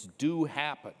movements do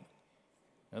happen,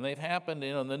 and they've happened.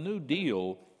 The New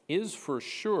Deal is for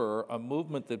sure a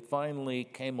movement that finally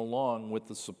came along with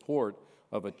the support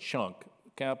of a chunk,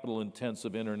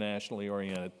 capital-intensive, internationally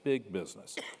oriented big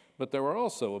business. But there were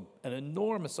also an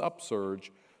enormous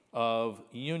upsurge of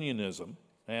unionism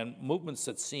and movements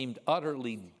that seemed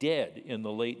utterly dead in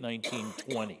the late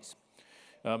 1920s.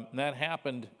 That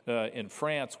happened in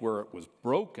France, where it was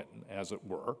broken, as it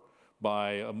were,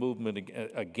 by a movement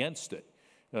against it,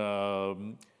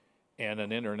 and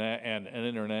an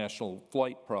international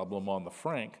flight problem on the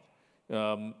Frank.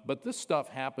 But this stuff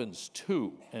happens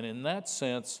too, and in that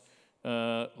sense,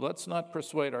 let's not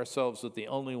persuade ourselves that the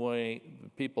only way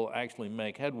people actually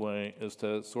make headway is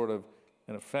to sort of,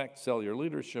 in effect, sell your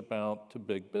leadership out to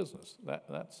big business.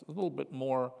 That's a little bit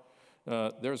more,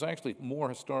 there's actually more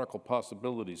historical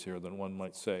possibilities here than one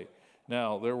might say.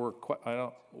 Now, there were,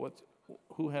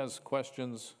 who has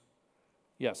questions?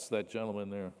 Yes, that gentleman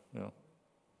there. Yeah.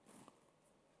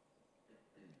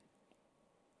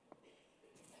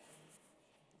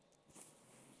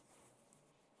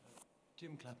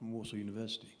 Jim Clapham, Warsaw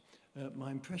University.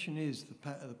 My impression is the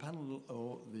panel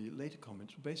or the later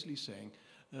comments were basically saying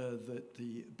that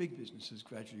the big business has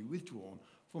gradually withdrawn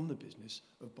from the business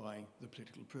of buying the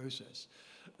political process.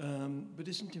 But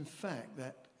isn't in fact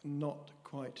that not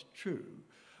quite true?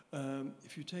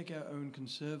 If you take our own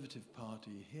Conservative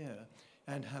Party here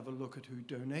and have a look at who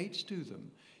donates to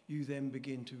them, you then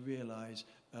begin to realize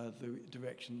the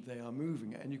direction they are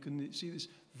moving. And you can see this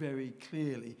very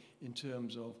clearly in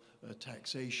terms of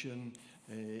taxation,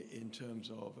 in terms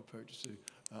of approaches to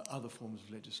other forms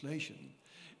of legislation.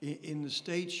 In the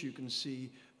States, you can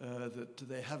see that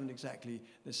they haven't exactly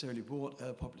necessarily bought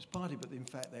a populist party, but in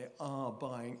fact they are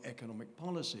buying economic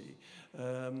policy.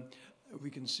 We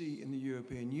can see in the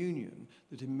European Union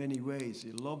that in many ways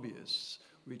the lobbyists,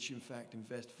 which in fact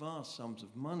invest vast sums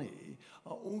of money,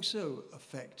 are also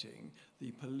affecting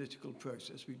the political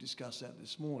process. We discussed that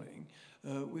this morning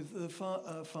with the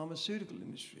pharmaceutical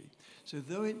industry. So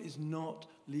though it is not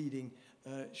leading,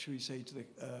 should we say, to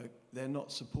they're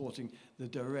not supporting the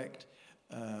direct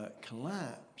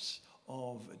collapse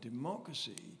of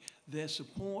democracy, their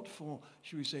support for,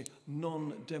 should we say,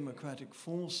 non-democratic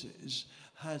forces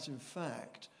has in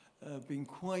fact been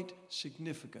quite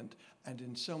significant, and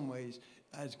in some ways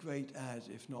as great as,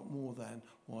 if not more than,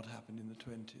 what happened in the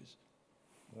 20s.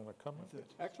 Want to comment?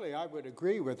 Actually, I would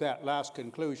agree with that last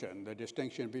conclusion, the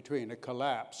distinction between a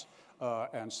collapse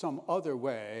and some other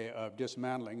way of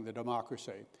dismantling the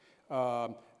democracy. They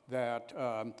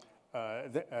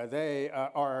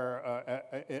are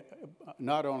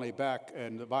not only back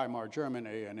in the Weimar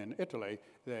Germany and in Italy,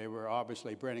 they were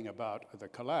obviously bringing about the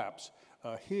collapse.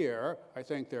 Here, I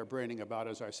think they're bringing about,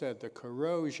 as I said, the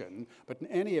corrosion. But in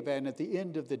any event, at the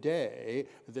end of the day,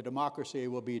 the democracy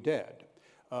will be dead.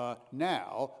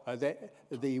 Now,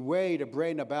 the way to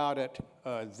bring about it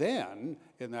then,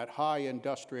 in that high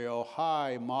industrial,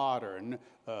 high modern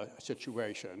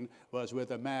situation, was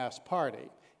with a mass party.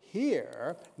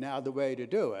 Here, now the way to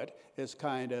do it is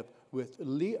kind of with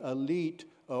elite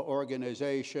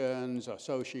organizations,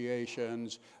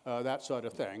 associations, that sort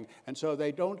of thing. And so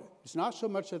they don't, it's not so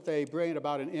much that they bring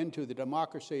about an end to the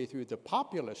democracy through the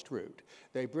populist route.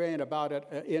 They bring about it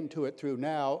into it through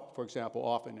now, for example,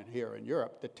 often here in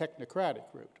Europe, the technocratic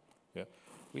route. Yeah.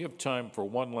 We have time for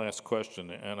one last question,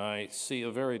 and I see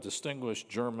a very distinguished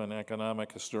German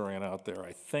economic historian out there,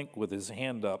 I think, with his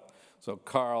hand up. So,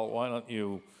 Karl, why don't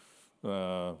you,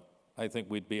 I think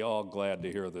we'd be all glad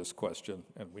to hear this question,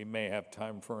 and we may have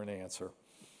time for an answer.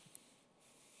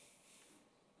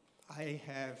 I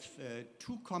have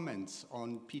two comments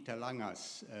on Peter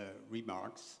Langer's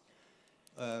remarks.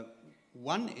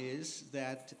 One is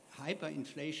that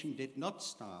hyperinflation did not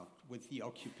start with the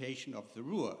occupation of the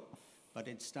Ruhr, but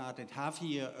it started half a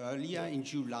year earlier in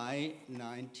July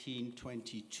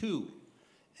 1922.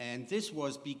 And this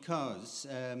was because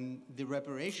the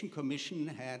Reparation Commission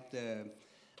had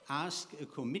asked a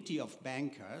committee of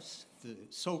bankers, the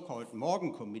so-called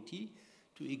Morgan Committee,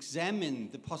 to examine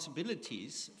the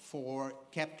possibilities for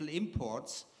capital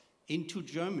imports into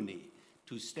Germany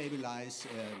to stabilize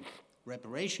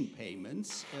reparation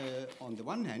payments on the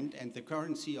one hand and the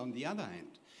currency on the other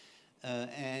hand.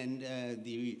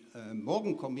 The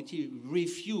Morgan Committee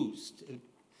refused,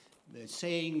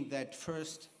 saying that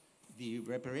first the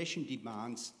reparation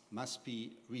demands must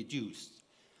be reduced.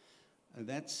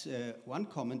 That's one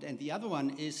comment. And the other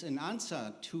one is an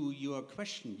answer to your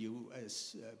question. You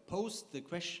posed the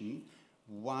question,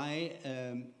 why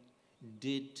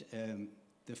did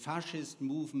the fascist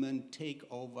movement take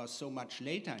over so much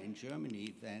later in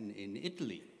Germany than in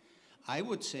Italy? I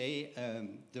would say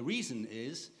the reason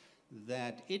is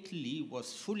that Italy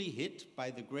was fully hit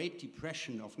by the Great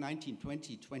Depression of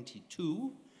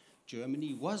 1920-22.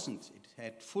 Germany wasn't. It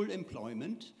had full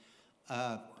employment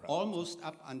almost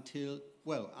up until,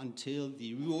 well, until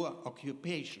the Ruhr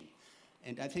occupation.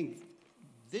 And I think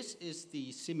this is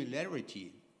the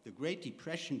similarity. The Great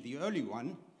Depression, the early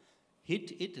one,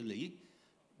 hit Italy,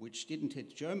 which didn't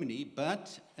hit Germany,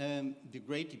 but the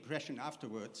Great Depression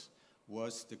afterwards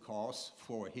was the cause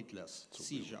for Hitler's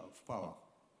seizure of power.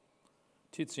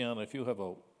 Tiziana, if you have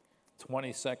a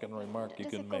 20-second remark, you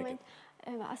can make it.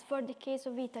 As for the case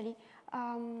of Italy,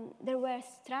 there were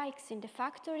strikes in the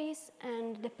factories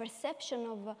and the perception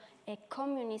of a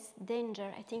communist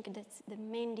danger. I think that's the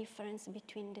main difference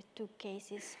between the two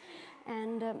cases.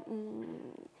 And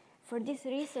for this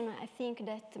reason, I think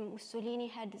that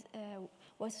Mussolini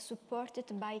was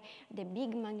supported by the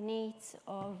big magnates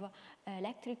of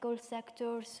electrical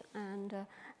sectors and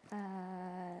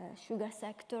sugar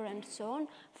sector and so on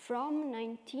from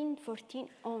 1914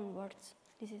 onwards.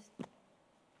 This is.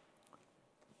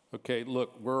 Okay,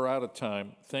 look, we're out of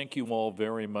time. Thank you all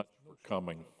very much for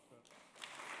coming.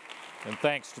 And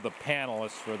thanks to the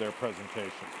panelists for their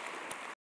presentations.